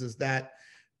accusations is that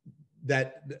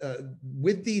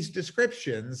with these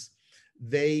descriptions,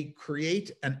 they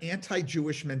create an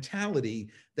anti-Jewish mentality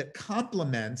that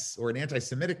complements, or an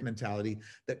anti-Semitic mentality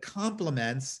that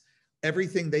complements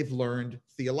everything they've learned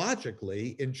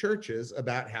theologically in churches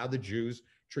about how the Jews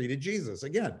treated Jesus.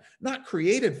 Again, not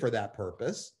created for that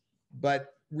purpose,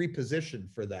 but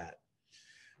repositioned for that.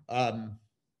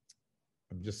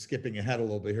 I'm just skipping ahead a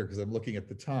little bit here because I'm looking at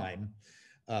the time.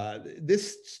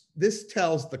 This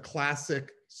tells the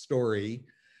classic story.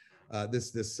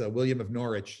 This William of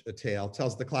Norwich tale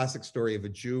tells the classic story of a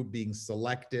Jew being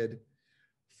selected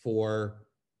for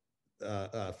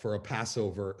a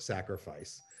Passover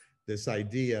sacrifice. This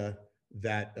idea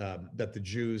that that the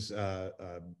Jews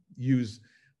use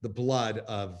the blood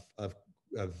of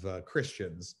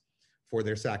Christians for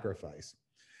their sacrifice.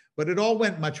 But it all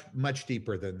went much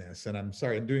deeper than this. And I'm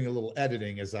sorry, I'm doing a little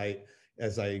editing as I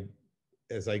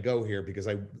go here, because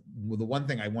the one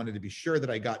thing I wanted to be sure that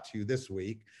I got to this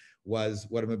week was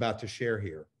what I'm about to share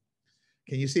here.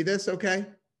 Can you see this okay?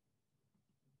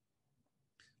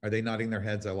 Are they nodding their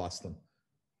heads? I lost them.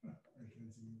 I can't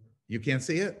see either. You can't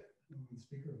see it?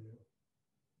 Speaker view.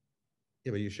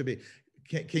 Yeah, but you should be.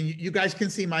 Can you guys can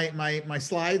see my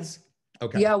slides?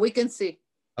 Okay. Yeah, we can see.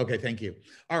 Okay, thank you.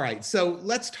 All right, so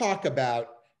let's talk about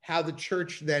how the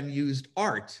church then used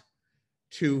art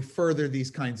to further these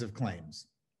kinds of claims.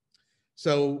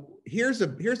 So here's a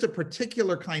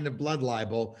particular kind of blood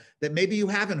libel that maybe you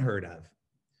haven't heard of.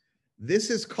 This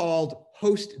is called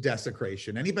host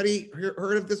desecration. Anybody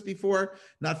heard of this before?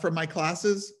 Not from my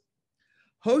classes?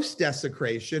 Host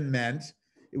desecration meant,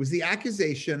 it was the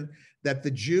accusation that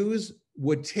the Jews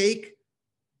would take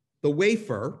the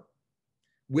wafer,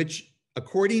 which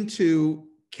according to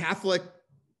Catholic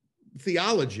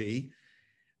theology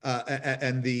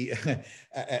and the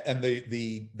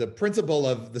principle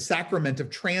of the sacrament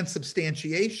of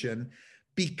transubstantiation,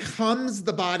 becomes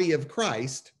the body of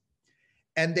Christ,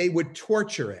 and they would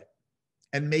torture it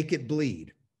and make it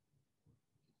bleed.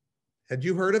 Had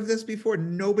you heard of this before?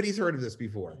 Nobody's heard of this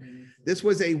before. This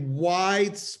was a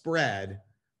widespread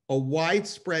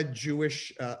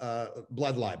Jewish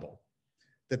blood libel,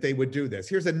 that they would do this.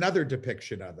 Here's another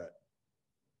depiction of it.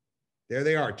 There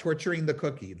they are, torturing the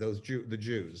cookie, the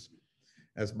Jews.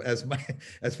 As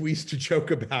we used to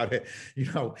joke about it,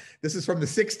 this is from the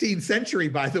 16th century,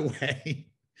 by the way,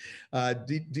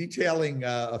 detailing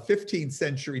a 15th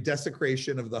century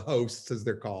desecration of the hosts, as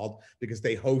they're called, because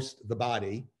they host the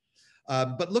body.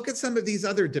 But look at some of these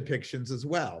other depictions as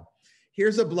well.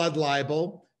 Here's a blood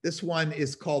libel. This one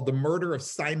is called The Murder of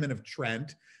Simon of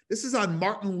Trent. This is on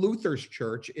Martin Luther's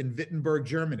church in Wittenberg,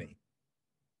 Germany.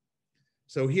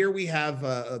 So here we have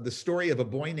the story of a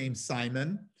boy named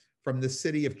Simon from the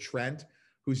city of Trent,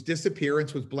 whose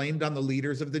disappearance was blamed on the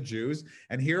leaders of the Jews.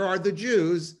 And here are the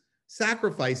Jews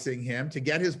sacrificing him to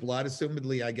get his blood,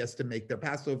 assumedly, I guess, to make their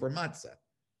Passover matzah.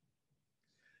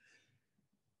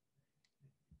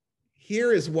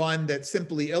 Here is one that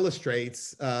simply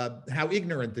illustrates how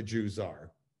ignorant the Jews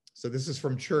are. So this is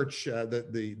from church,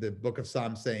 the book of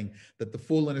Psalms, saying that the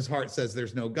fool in his heart says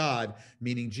there's no God,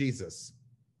 meaning Jesus.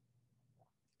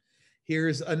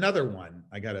 Here's another one.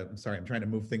 I'm sorry, I'm trying to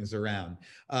move things around.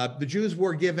 The Jews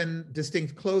were given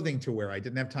distinct clothing to wear. I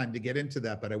didn't have time to get into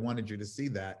that, but I wanted you to see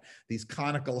that. These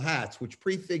conical hats, which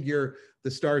prefigure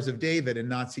the Stars of David in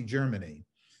Nazi Germany.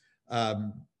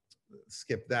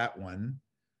 Skip that one.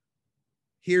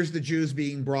 Here's Jesus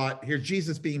being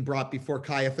brought before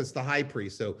Caiaphas the high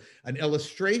priest. So an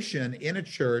illustration in a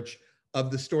church of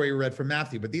the story we read from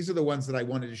Matthew. But these are the ones that I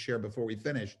wanted to share before we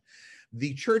finish.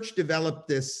 The church developed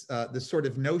this sort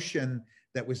of notion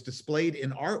that was displayed in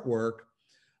artwork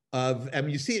of,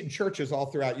 and you see it in churches all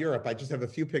throughout Europe. I just have a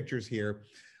few pictures here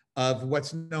of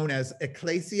what's known as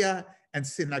ecclesia and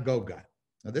synagoga.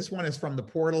 Now, this one is from the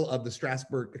portal of the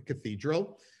Strasbourg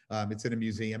Cathedral. It's in a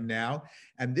museum now.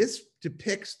 And this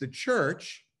depicts the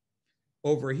church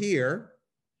over here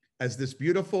as this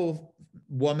beautiful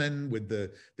woman with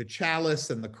the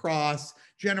chalice and the cross,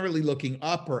 generally looking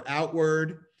up or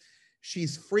outward.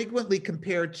 She's frequently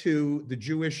compared to the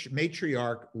Jewish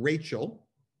matriarch Rachel.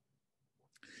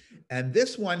 And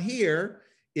this one here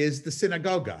is the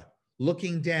synagoga,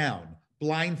 looking down,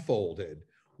 blindfolded,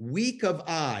 weak of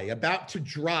eye, about to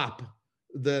drop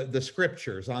the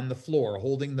scriptures on the floor,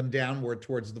 holding them downward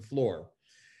towards the floor.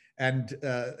 And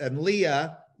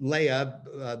Leah,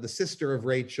 the sister of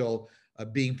Rachel,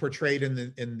 being portrayed in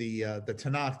the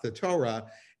Tanakh, the Torah,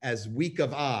 as weak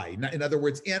of eye. In other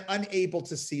words, unable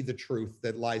to see the truth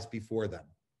that lies before them.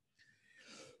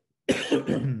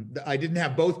 I didn't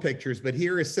have both pictures, but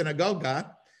here is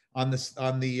synagoga on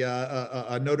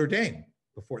Notre Dame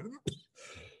before,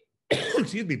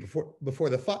 excuse me, before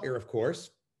the fire, of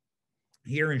course.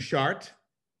 Here in Chartres,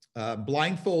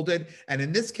 blindfolded, and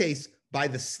in this case by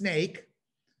the snake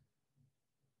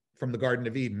from the Garden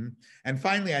of Eden. And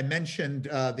finally, I mentioned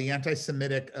the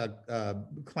anti-Semitic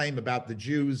claim about the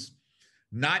Jews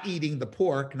not eating the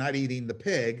pork, not eating the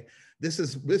pig. This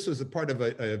was a part of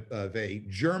a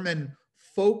German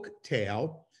folk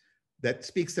tale that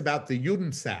speaks about the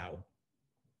Judensau,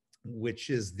 which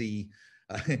is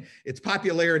its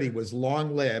popularity was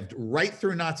long-lived right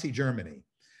through Nazi Germany,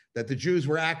 that the Jews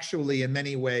were actually in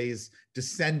many ways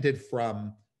descended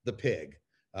from the pig,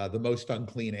 the most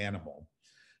unclean animal.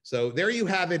 So there you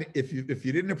have it. If you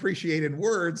didn't appreciate it in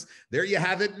words, there you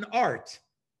have it in art.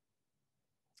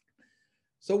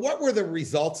 So what were the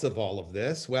results of all of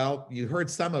this? Well, you heard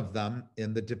some of them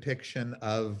in the depiction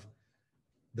of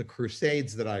the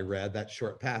Crusades that I read, that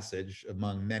short passage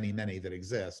among many, many that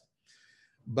exist.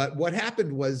 But what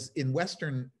happened was in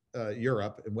Western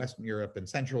Europe and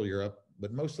Central Europe,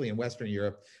 but mostly in Western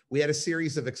Europe, we had a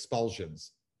series of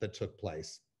expulsions that took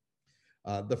place.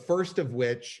 The first of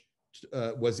which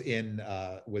was in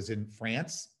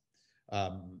France,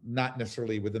 not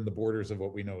necessarily within the borders of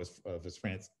what we know as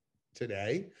France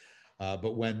today.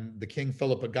 But when the King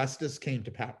Philip Augustus came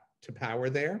to power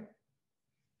there,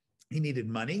 he needed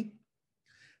money.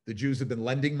 The Jews had been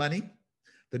lending money.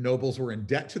 The nobles were in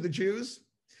debt to the Jews.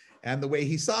 And the way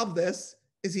he solved this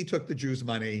is he took the Jews'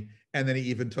 money, and then he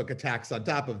even took a tax on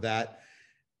top of that,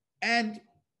 and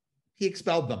he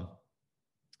expelled them.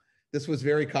 This was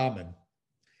very common.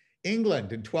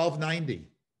 England in 1290,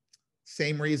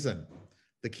 same reason.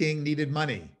 The king needed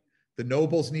money. The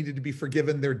nobles needed to be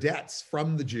forgiven their debts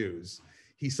from the Jews.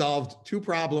 He solved two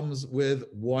problems with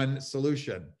one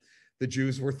solution. The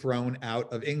Jews were thrown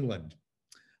out of England.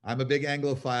 I'm a big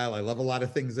Anglophile. I love a lot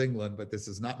of things England, but this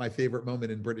is not my favorite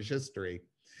moment in British history.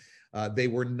 They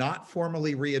were not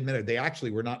formally readmitted. They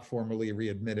actually were not formally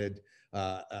readmitted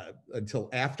until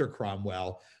after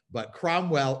Cromwell, but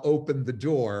Cromwell opened the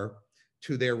door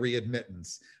to their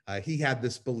readmittance. He had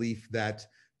this belief that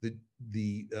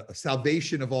the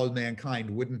salvation of all mankind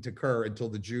wouldn't occur until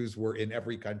the Jews were in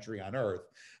every country on earth.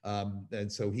 And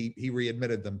so he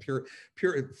readmitted them.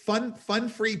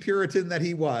 Fun-free Puritan that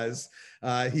he was,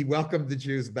 he welcomed the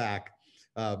Jews back.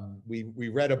 We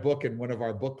read a book in one of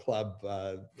our book club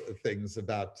things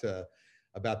about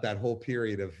that whole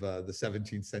period of the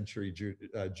 17th century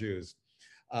Jews.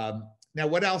 Now,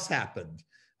 what else happened?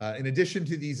 In addition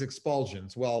to these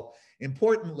expulsions? Well,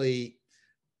 importantly,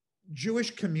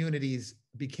 Jewish communities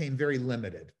became very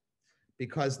limited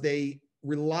because they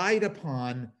relied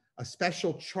upon a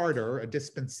special charter, a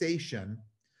dispensation,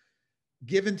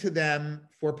 given to them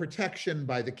for protection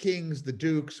by the kings, the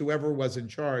dukes, whoever was in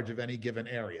charge of any given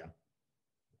area.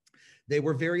 They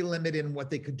were very limited in what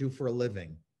they could do for a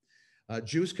living.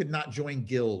 Jews could not join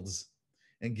guilds,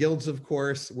 and guilds, of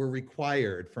course, were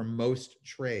required for most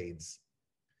trades.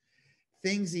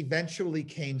 Things eventually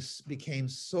became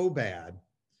so bad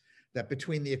that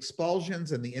between the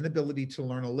expulsions and the inability to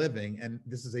learn a living, and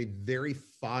this is a very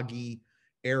foggy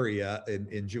area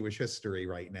in Jewish history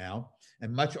right now,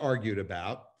 and much argued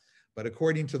about, but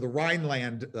according to the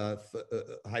Rhineland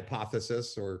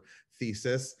hypothesis or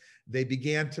thesis, they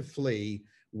began to flee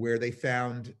where they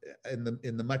found in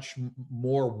the much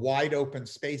more wide open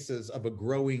spaces of a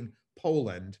growing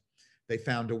Poland, they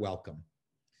found a welcome.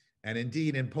 And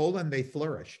indeed, in Poland, they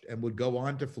flourished and would go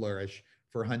on to flourish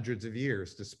for hundreds of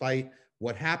years, despite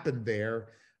what happened there,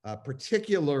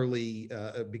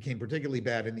 became particularly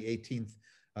bad in the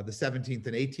 17th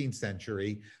and 18th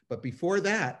century. But before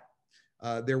that,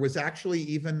 there was actually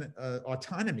even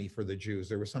autonomy for the Jews.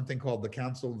 There was something called the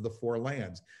Council of the Four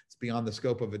Lands. It's beyond the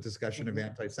scope of a discussion of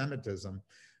anti-Semitism,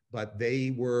 but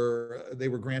they were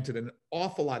granted an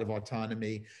awful lot of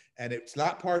autonomy, and it's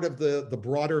not part of the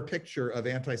broader picture of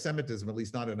anti-Semitism, at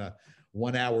least not in a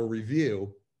 1-hour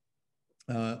review,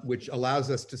 which allows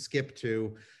us to skip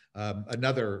to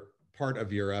another part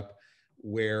of Europe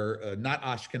where not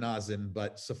Ashkenazim,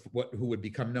 but who would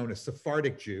become known as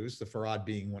Sephardic Jews, Sepharad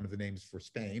being one of the names for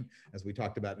Spain, as we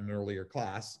talked about in an earlier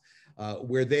class,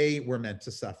 where they were meant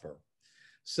to suffer.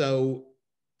 So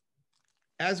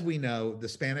as we know,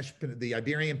 the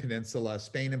Iberian Peninsula,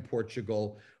 Spain and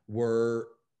Portugal were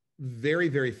very,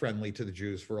 very friendly to the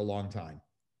Jews for a long time.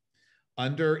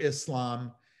 Under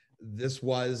Islam, this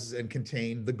was and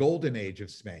contained the golden age of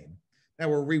Spain. Now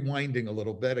we're rewinding a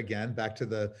little bit again, back to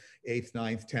the 8th,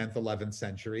 9th, 10th, 11th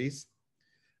centuries.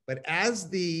 But as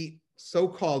the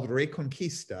so-called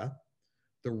Reconquista,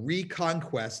 the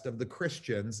reconquest of the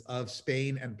Christians of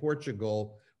Spain and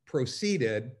Portugal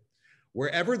proceeded,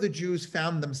 wherever the Jews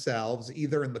found themselves,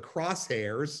 either in the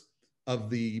crosshairs of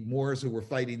the Moors who were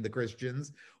fighting the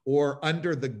Christians, or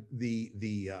under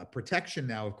the protection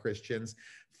now of Christians,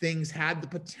 things had the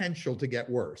potential to get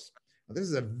worse. Now, this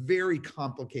is a very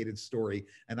complicated story,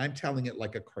 and I'm telling it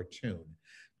like a cartoon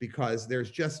because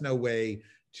there's just no way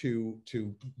to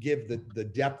give the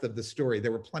depth of the story.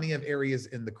 There were plenty of areas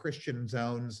in the Christian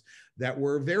zones that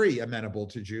were very amenable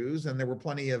to Jews, and there were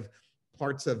plenty of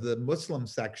parts of the Muslim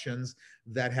sections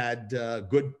that had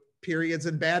good periods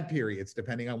and bad periods,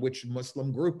 depending on which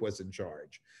Muslim group was in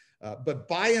charge. But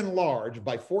by and large,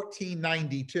 by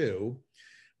 1492,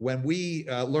 when we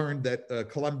learned that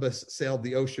Columbus sailed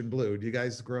the ocean blue, do you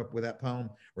guys grow up with that poem?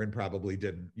 Rin probably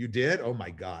didn't. You did? Oh my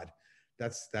God.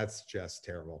 That's just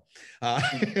terrible.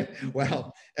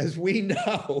 Well, as we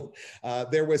know,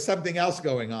 there was something else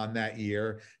going on that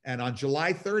year. And on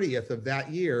July 30th of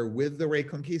that year, with the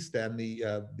Reconquista and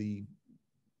the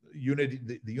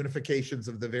unifications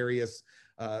of the various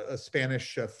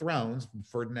Spanish thrones,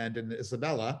 Ferdinand and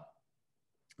Isabella,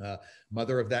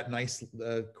 mother of that nice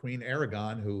Queen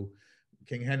Aragon, who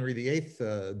King Henry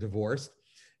VIII divorced.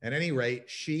 At any rate,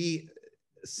 she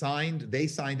they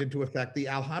signed into effect the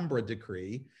Alhambra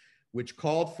Decree, which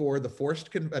called for the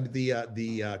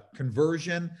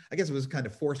conversion. I guess it was kind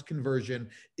of forced conversion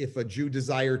if a Jew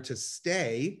desired to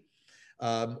stay,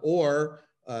 or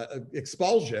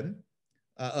expulsion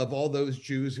of all those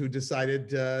Jews who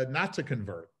decided not to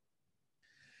convert.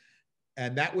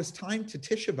 And that was timed to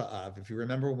Tisha B'Av. If you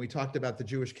remember, when we talked about the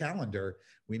Jewish calendar,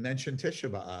 we mentioned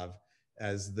Tisha B'Av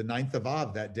as the 9th of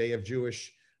Av, that day of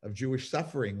Jewish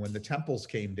suffering when the temples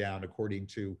came down, according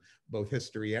to both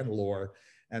history and lore.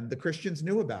 And the Christians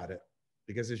knew about it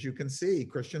because, as you can see,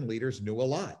 Christian leaders knew a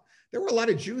lot. There were a lot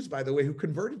of Jews, by the way, who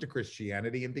converted to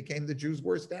Christianity and became the Jews'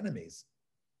 worst enemies.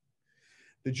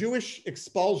 The Jewish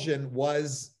expulsion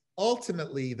was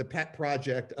ultimately the pet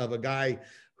project of a guy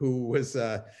who was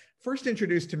first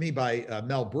introduced to me by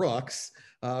Mel Brooks,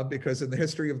 because in the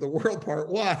History of the World, Part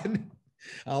 1,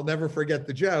 I'll never forget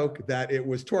the joke that it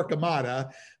was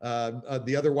Torquemada,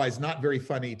 the otherwise not very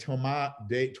funny Tomás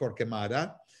de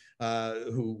Torquemada,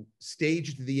 who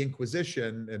staged the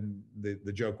Inquisition. And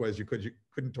the joke was you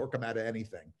couldn't Torquemada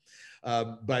anything.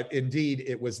 But indeed,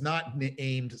 it was not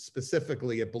aimed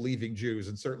specifically at believing Jews,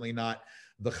 and certainly not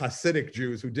the Hasidic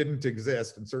Jews who didn't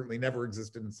exist and certainly never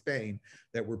existed in Spain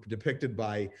that were depicted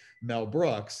by Mel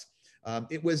Brooks.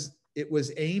 It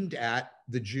was aimed at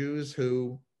the Jews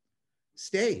who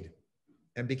stayed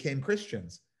and became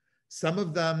Christians. Some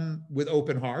of them with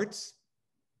open hearts,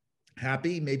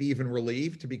 happy, maybe even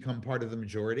relieved to become part of the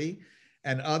majority,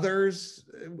 and others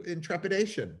in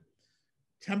trepidation,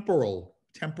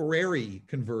 temporary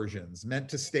conversions meant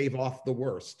to stave off the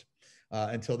worst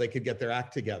until they could get their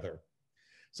act together.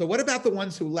 So what about the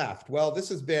ones who left? Well, this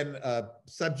has been a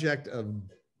subject of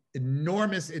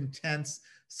enormous, intense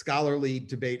scholarly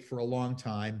debate for a long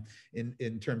time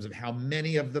in terms of how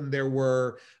many of them there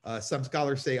were. Some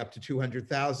scholars say up to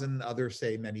 200,000, others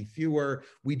say many fewer.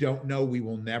 We don't know, we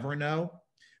will never know,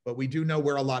 but we do know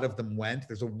where a lot of them went.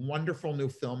 There's a wonderful new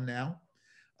film now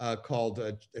called,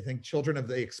 I think, Children of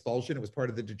the Expulsion. It was part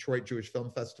of the Detroit Jewish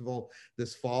Film Festival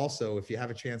this fall. So if you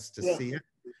have a chance to see it,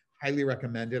 highly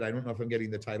recommend it. I don't know if I'm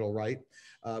getting the title right,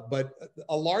 but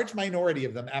a large minority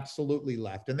of them absolutely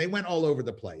left, and they went all over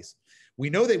the place.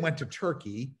 We know they went to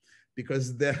Turkey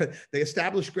because they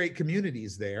established great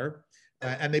communities there,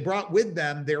 and they brought with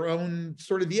them their own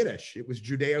sort of Yiddish. It was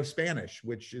Judeo-Spanish,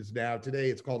 which is now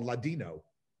today it's called Ladino.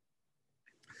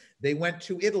 They went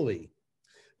to Italy.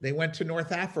 They went to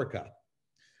North Africa.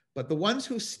 But the ones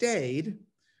who stayed,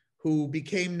 who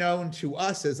became known to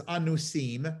us as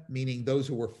anusim, meaning those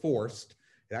who were forced.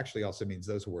 It actually also means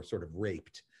those who were sort of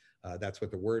raped. That's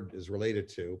what the word is related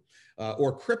to.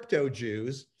 Or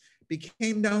crypto-Jews,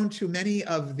 became known to many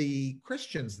of the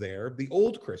Christians there, the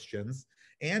old Christians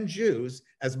and Jews,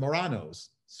 as marranos,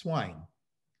 swine,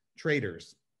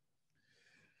 traitors.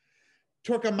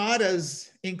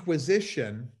 Torquemada's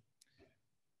Inquisition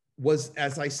was,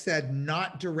 as I said,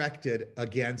 not directed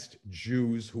against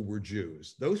Jews who were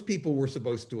Jews. Those people were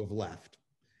supposed to have left.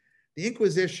 The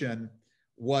Inquisition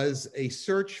was a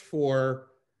search for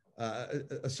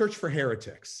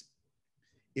heretics.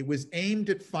 It was aimed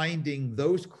at finding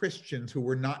those Christians who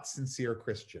were not sincere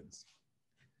Christians.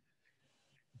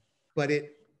 But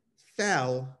it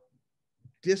fell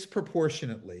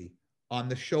disproportionately on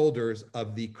the shoulders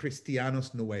of the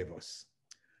Cristianos Nuevos,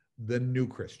 the new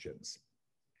Christians.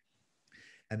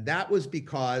 And that was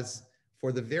because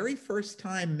for the very first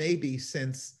time, maybe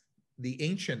since the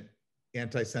ancient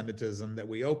anti-Semitism that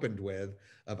we opened with,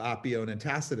 of Apion and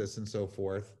Tacitus and so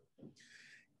forth,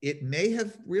 it may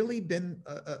have really been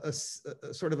a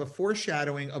sort of a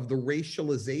foreshadowing of the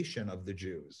racialization of the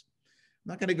Jews.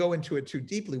 I'm not going to go into it too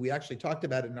deeply. We actually talked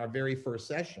about it in our very first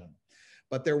session.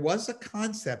 But there was a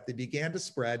concept that began to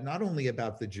spread, not only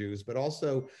about the Jews, but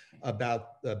also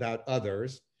about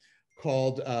others,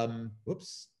 called,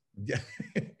 whoops,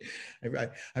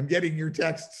 I'm getting your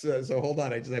texts, so hold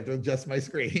on, I just have to adjust my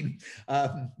screen.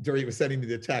 Dory was sending me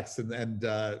the text, and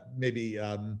maybe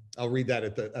I'll read that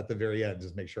at the very end,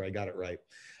 just make sure I got it right.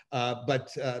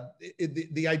 But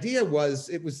the idea was,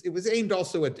 it was aimed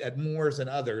also at Moors and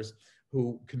others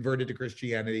who converted to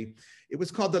Christianity. It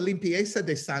was called the limpieza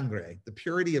de sangre, the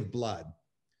purity of blood,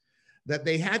 that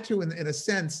they had to, in a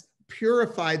sense,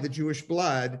 purify the Jewish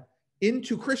blood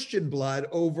into Christian blood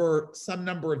over some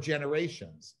number of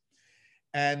generations.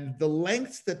 And the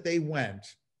lengths that they went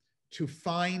to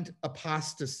find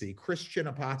apostasy, Christian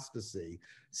apostasy,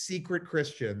 secret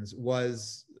Christians,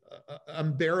 was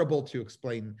unbearable to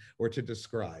explain or to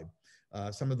describe.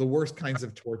 Some of the worst kinds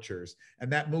of tortures. And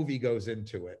that movie goes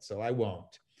into it, so I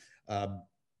won't.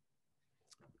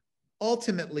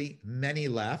 Ultimately, many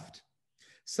left.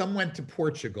 Some went to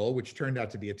Portugal, which turned out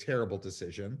to be a terrible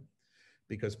decision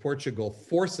because Portugal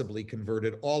forcibly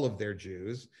converted all of their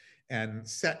Jews and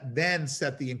then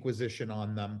set the Inquisition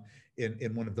on them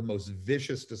in one of the most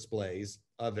vicious displays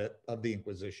of the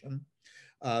Inquisition.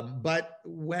 But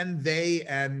when they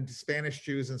and Spanish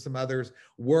Jews and some others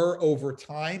were over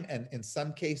time, and in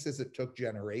some cases it took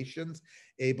generations,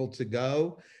 able to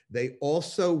go, they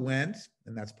also went,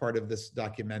 and that's part of this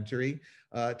documentary,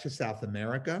 to South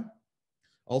America.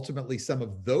 Ultimately, some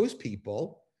of those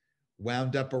people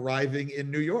wound up arriving in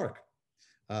New York.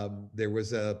 There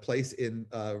was a place in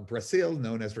Brazil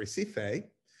known as Recife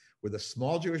with a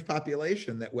small Jewish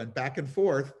population that went back and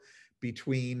forth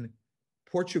between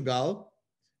Portugal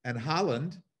and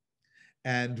Holland.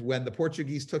 And when the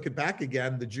Portuguese took it back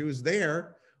again, the Jews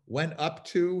there went up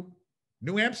to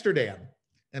New Amsterdam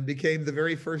and became the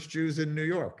very first Jews in New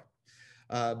York.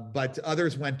 But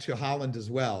others went to Holland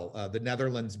as well, the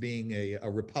Netherlands being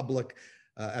a republic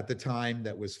at the time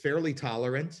that was fairly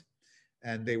tolerant,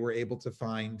 and they were able to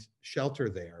find shelter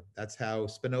there. That's how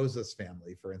Spinoza's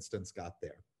family, for instance, got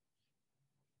there.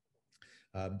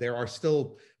 There are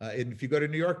still, if you go to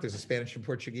New York, there's a Spanish and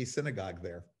Portuguese synagogue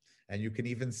there. And you can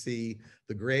even see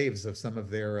the graves of some of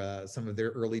their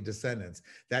early descendants.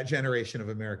 That generation of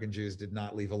American Jews did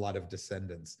not leave a lot of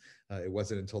descendants. It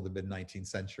wasn't until the mid-19th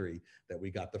century that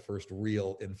we got the first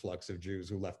real influx of Jews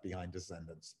who left behind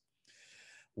descendants.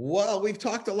 Well, we've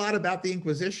talked a lot about the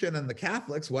Inquisition and the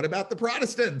Catholics. What about the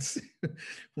Protestants?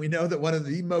 We know that one of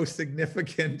the most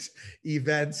significant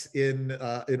events in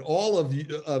all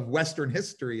of Western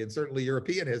history, and certainly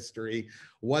European history,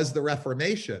 was the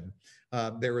Reformation.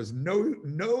 There was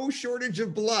no shortage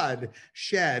of blood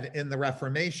shed in the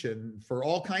Reformation for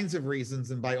all kinds of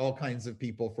reasons and by all kinds of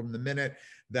people, from the minute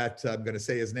that, I'm going to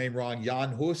say his name wrong,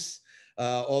 Jan Hus,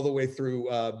 all the way through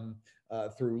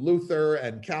Luther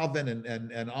and Calvin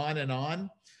and on and on.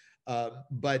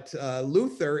 But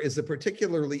Luther is a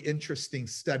particularly interesting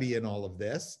study in all of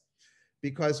this,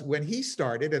 because when he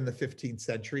started in the 15th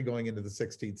century, going into the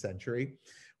 16th century,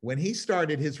 when he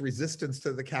started his resistance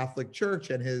to the Catholic Church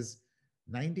and his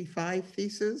 95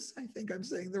 Theses, I think I'm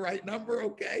saying the right number,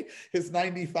 okay, his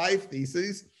 95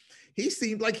 Theses, he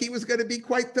seemed like he was going to be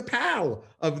quite the pal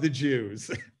of the Jews.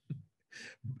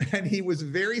 And he was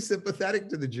very sympathetic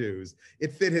to the Jews.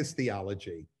 It fit his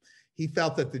theology. He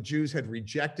felt that the Jews had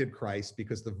rejected Christ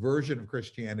because the version of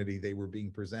Christianity they were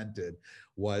being presented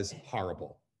was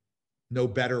horrible, no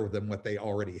better than what they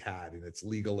already had in its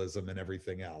legalism and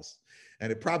everything else.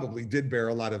 And it probably did bear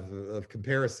a lot of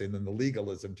comparison in the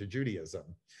legalism to Judaism.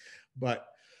 But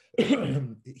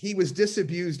he was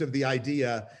disabused of the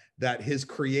idea that his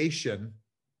creation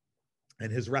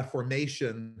and his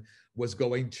reformation was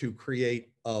going to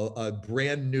create a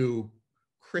brand new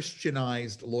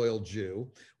Christianized loyal Jew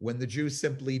when the Jews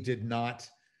simply did not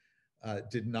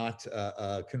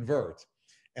convert.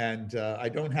 And I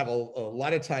don't have a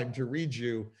lot of time to read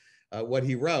you what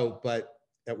he wrote, but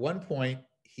at one point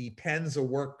he pens a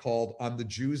work called On the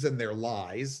Jews and Their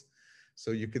Lies.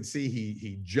 So you can see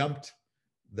he jumped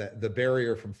the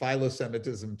barrier from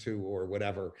philo-Semitism to, or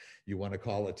whatever you want to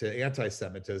call it, to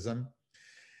anti-Semitism.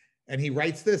 And he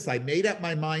writes this: I made up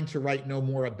my mind to write no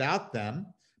more about them,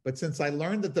 but since I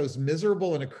learned that those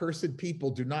miserable and accursed people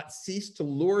do not cease to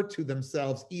lure to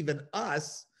themselves even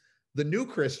us, the new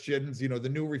Christians, the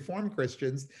new Reformed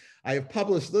Christians, I have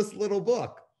published this little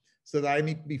book so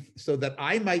that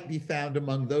I might be found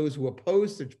among those who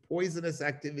oppose such poisonous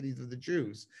activities of the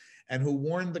Jews and who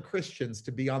warn the Christians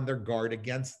to be on their guard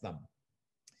against them.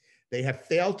 They have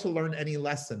failed to learn any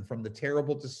lesson from the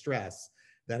terrible distress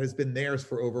that has been theirs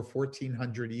for over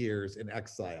 1,400 years in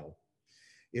exile.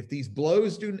 If these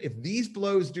blows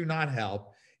do not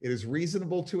help, it is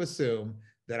reasonable to assume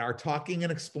that our talking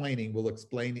and explaining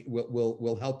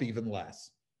will help even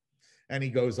less. And he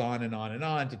goes on and on and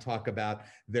on to talk about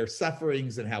their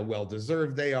sufferings and how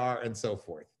well-deserved they are and so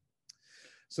forth.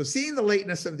 So seeing the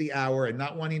lateness of the hour and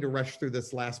not wanting to rush through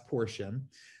this last portion,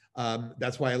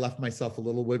 that's why I left myself a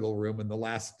little wiggle room in the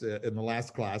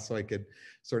last class so I could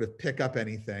sort of pick up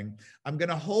anything. I'm going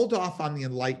to hold off on the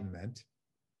Enlightenment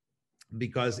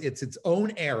because it's its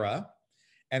own era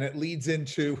and it leads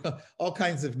into all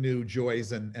kinds of new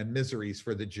joys and miseries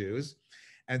for the Jews.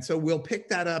 And so we'll pick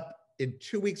that up in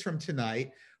 2 weeks from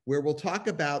tonight, where we'll talk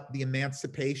about the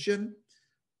emancipation,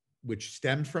 which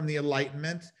stemmed from the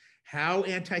Enlightenment, how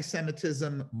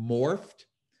anti-Semitism morphed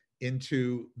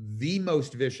into the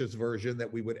most vicious version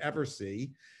that we would ever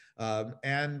see,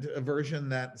 and a version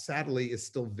that sadly is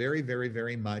still very, very,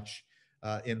 very much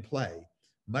in play,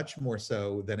 much more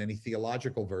so than any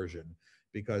theological version,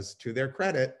 because to their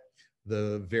credit,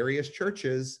 the various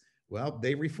churches Well,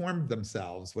 they reformed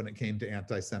themselves when it came to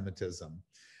anti-Semitism,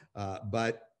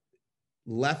 but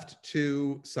left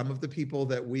to some of the people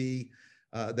that we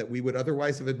would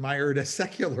otherwise have admired as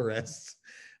secularists,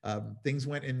 things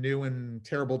went in new and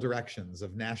terrible directions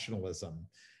of nationalism,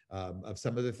 of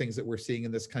some of the things that we're seeing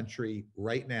in this country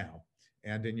right now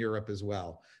and in Europe as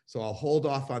well. So I'll hold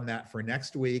off on that for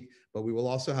next week, but we will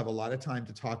also have a lot of time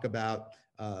to talk about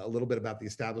a little bit about the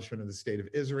establishment of the state of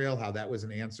Israel, how that was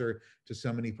an answer to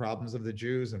so many problems of the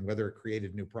Jews and whether it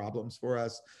created new problems for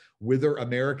us, whether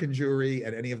American Jewry,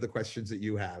 and any of the questions that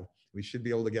you have. We should be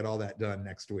able to get all that done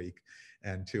next week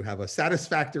and to have a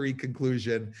satisfactory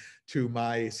conclusion to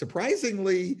my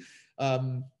surprisingly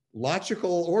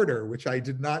logical order, which I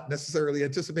did not necessarily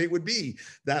anticipate would be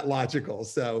that logical.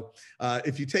 So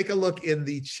if you take a look in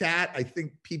the chat, I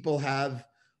think people have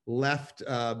left,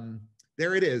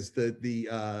 there it is,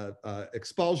 the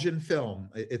expulsion film.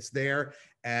 It's there.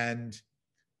 And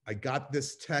I got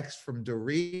this text from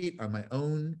Dorit on my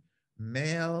own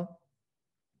mail.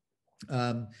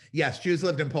 Yes, Jews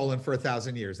lived in Poland for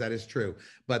 1,000 years. That is true.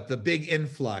 But the big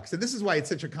influx, and this is why it's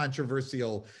such a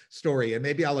controversial story, and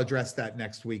maybe I'll address that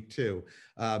next week too,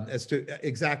 as to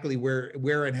exactly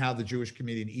where and how the Jewish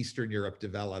community in Eastern Europe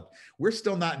developed. We're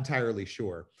still not entirely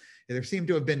sure. There seem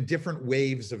to have been different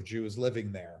waves of Jews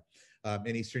living there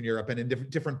in Eastern Europe and in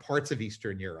different parts of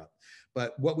Eastern Europe.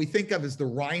 But what we think of as the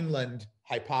Rhineland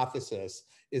hypothesis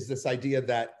is this idea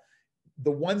that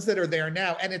the ones that are there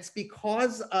now, and it's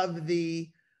because of the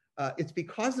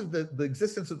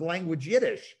existence of the language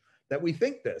Yiddish that we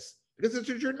think this, because it's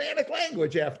a Germanic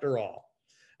language after all.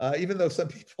 Even though some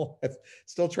people have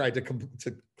still tried to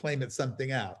claim it's something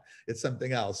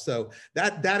else. So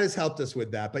that has helped us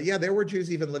with that. But yeah, there were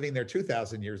Jews even living there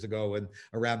 2,000 years ago and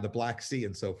around the Black Sea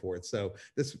and so forth. So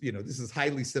this is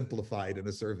highly simplified in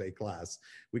a survey class.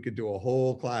 We could do a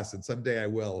whole class, and someday I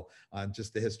will, on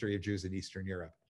just the history of Jews in Eastern Europe.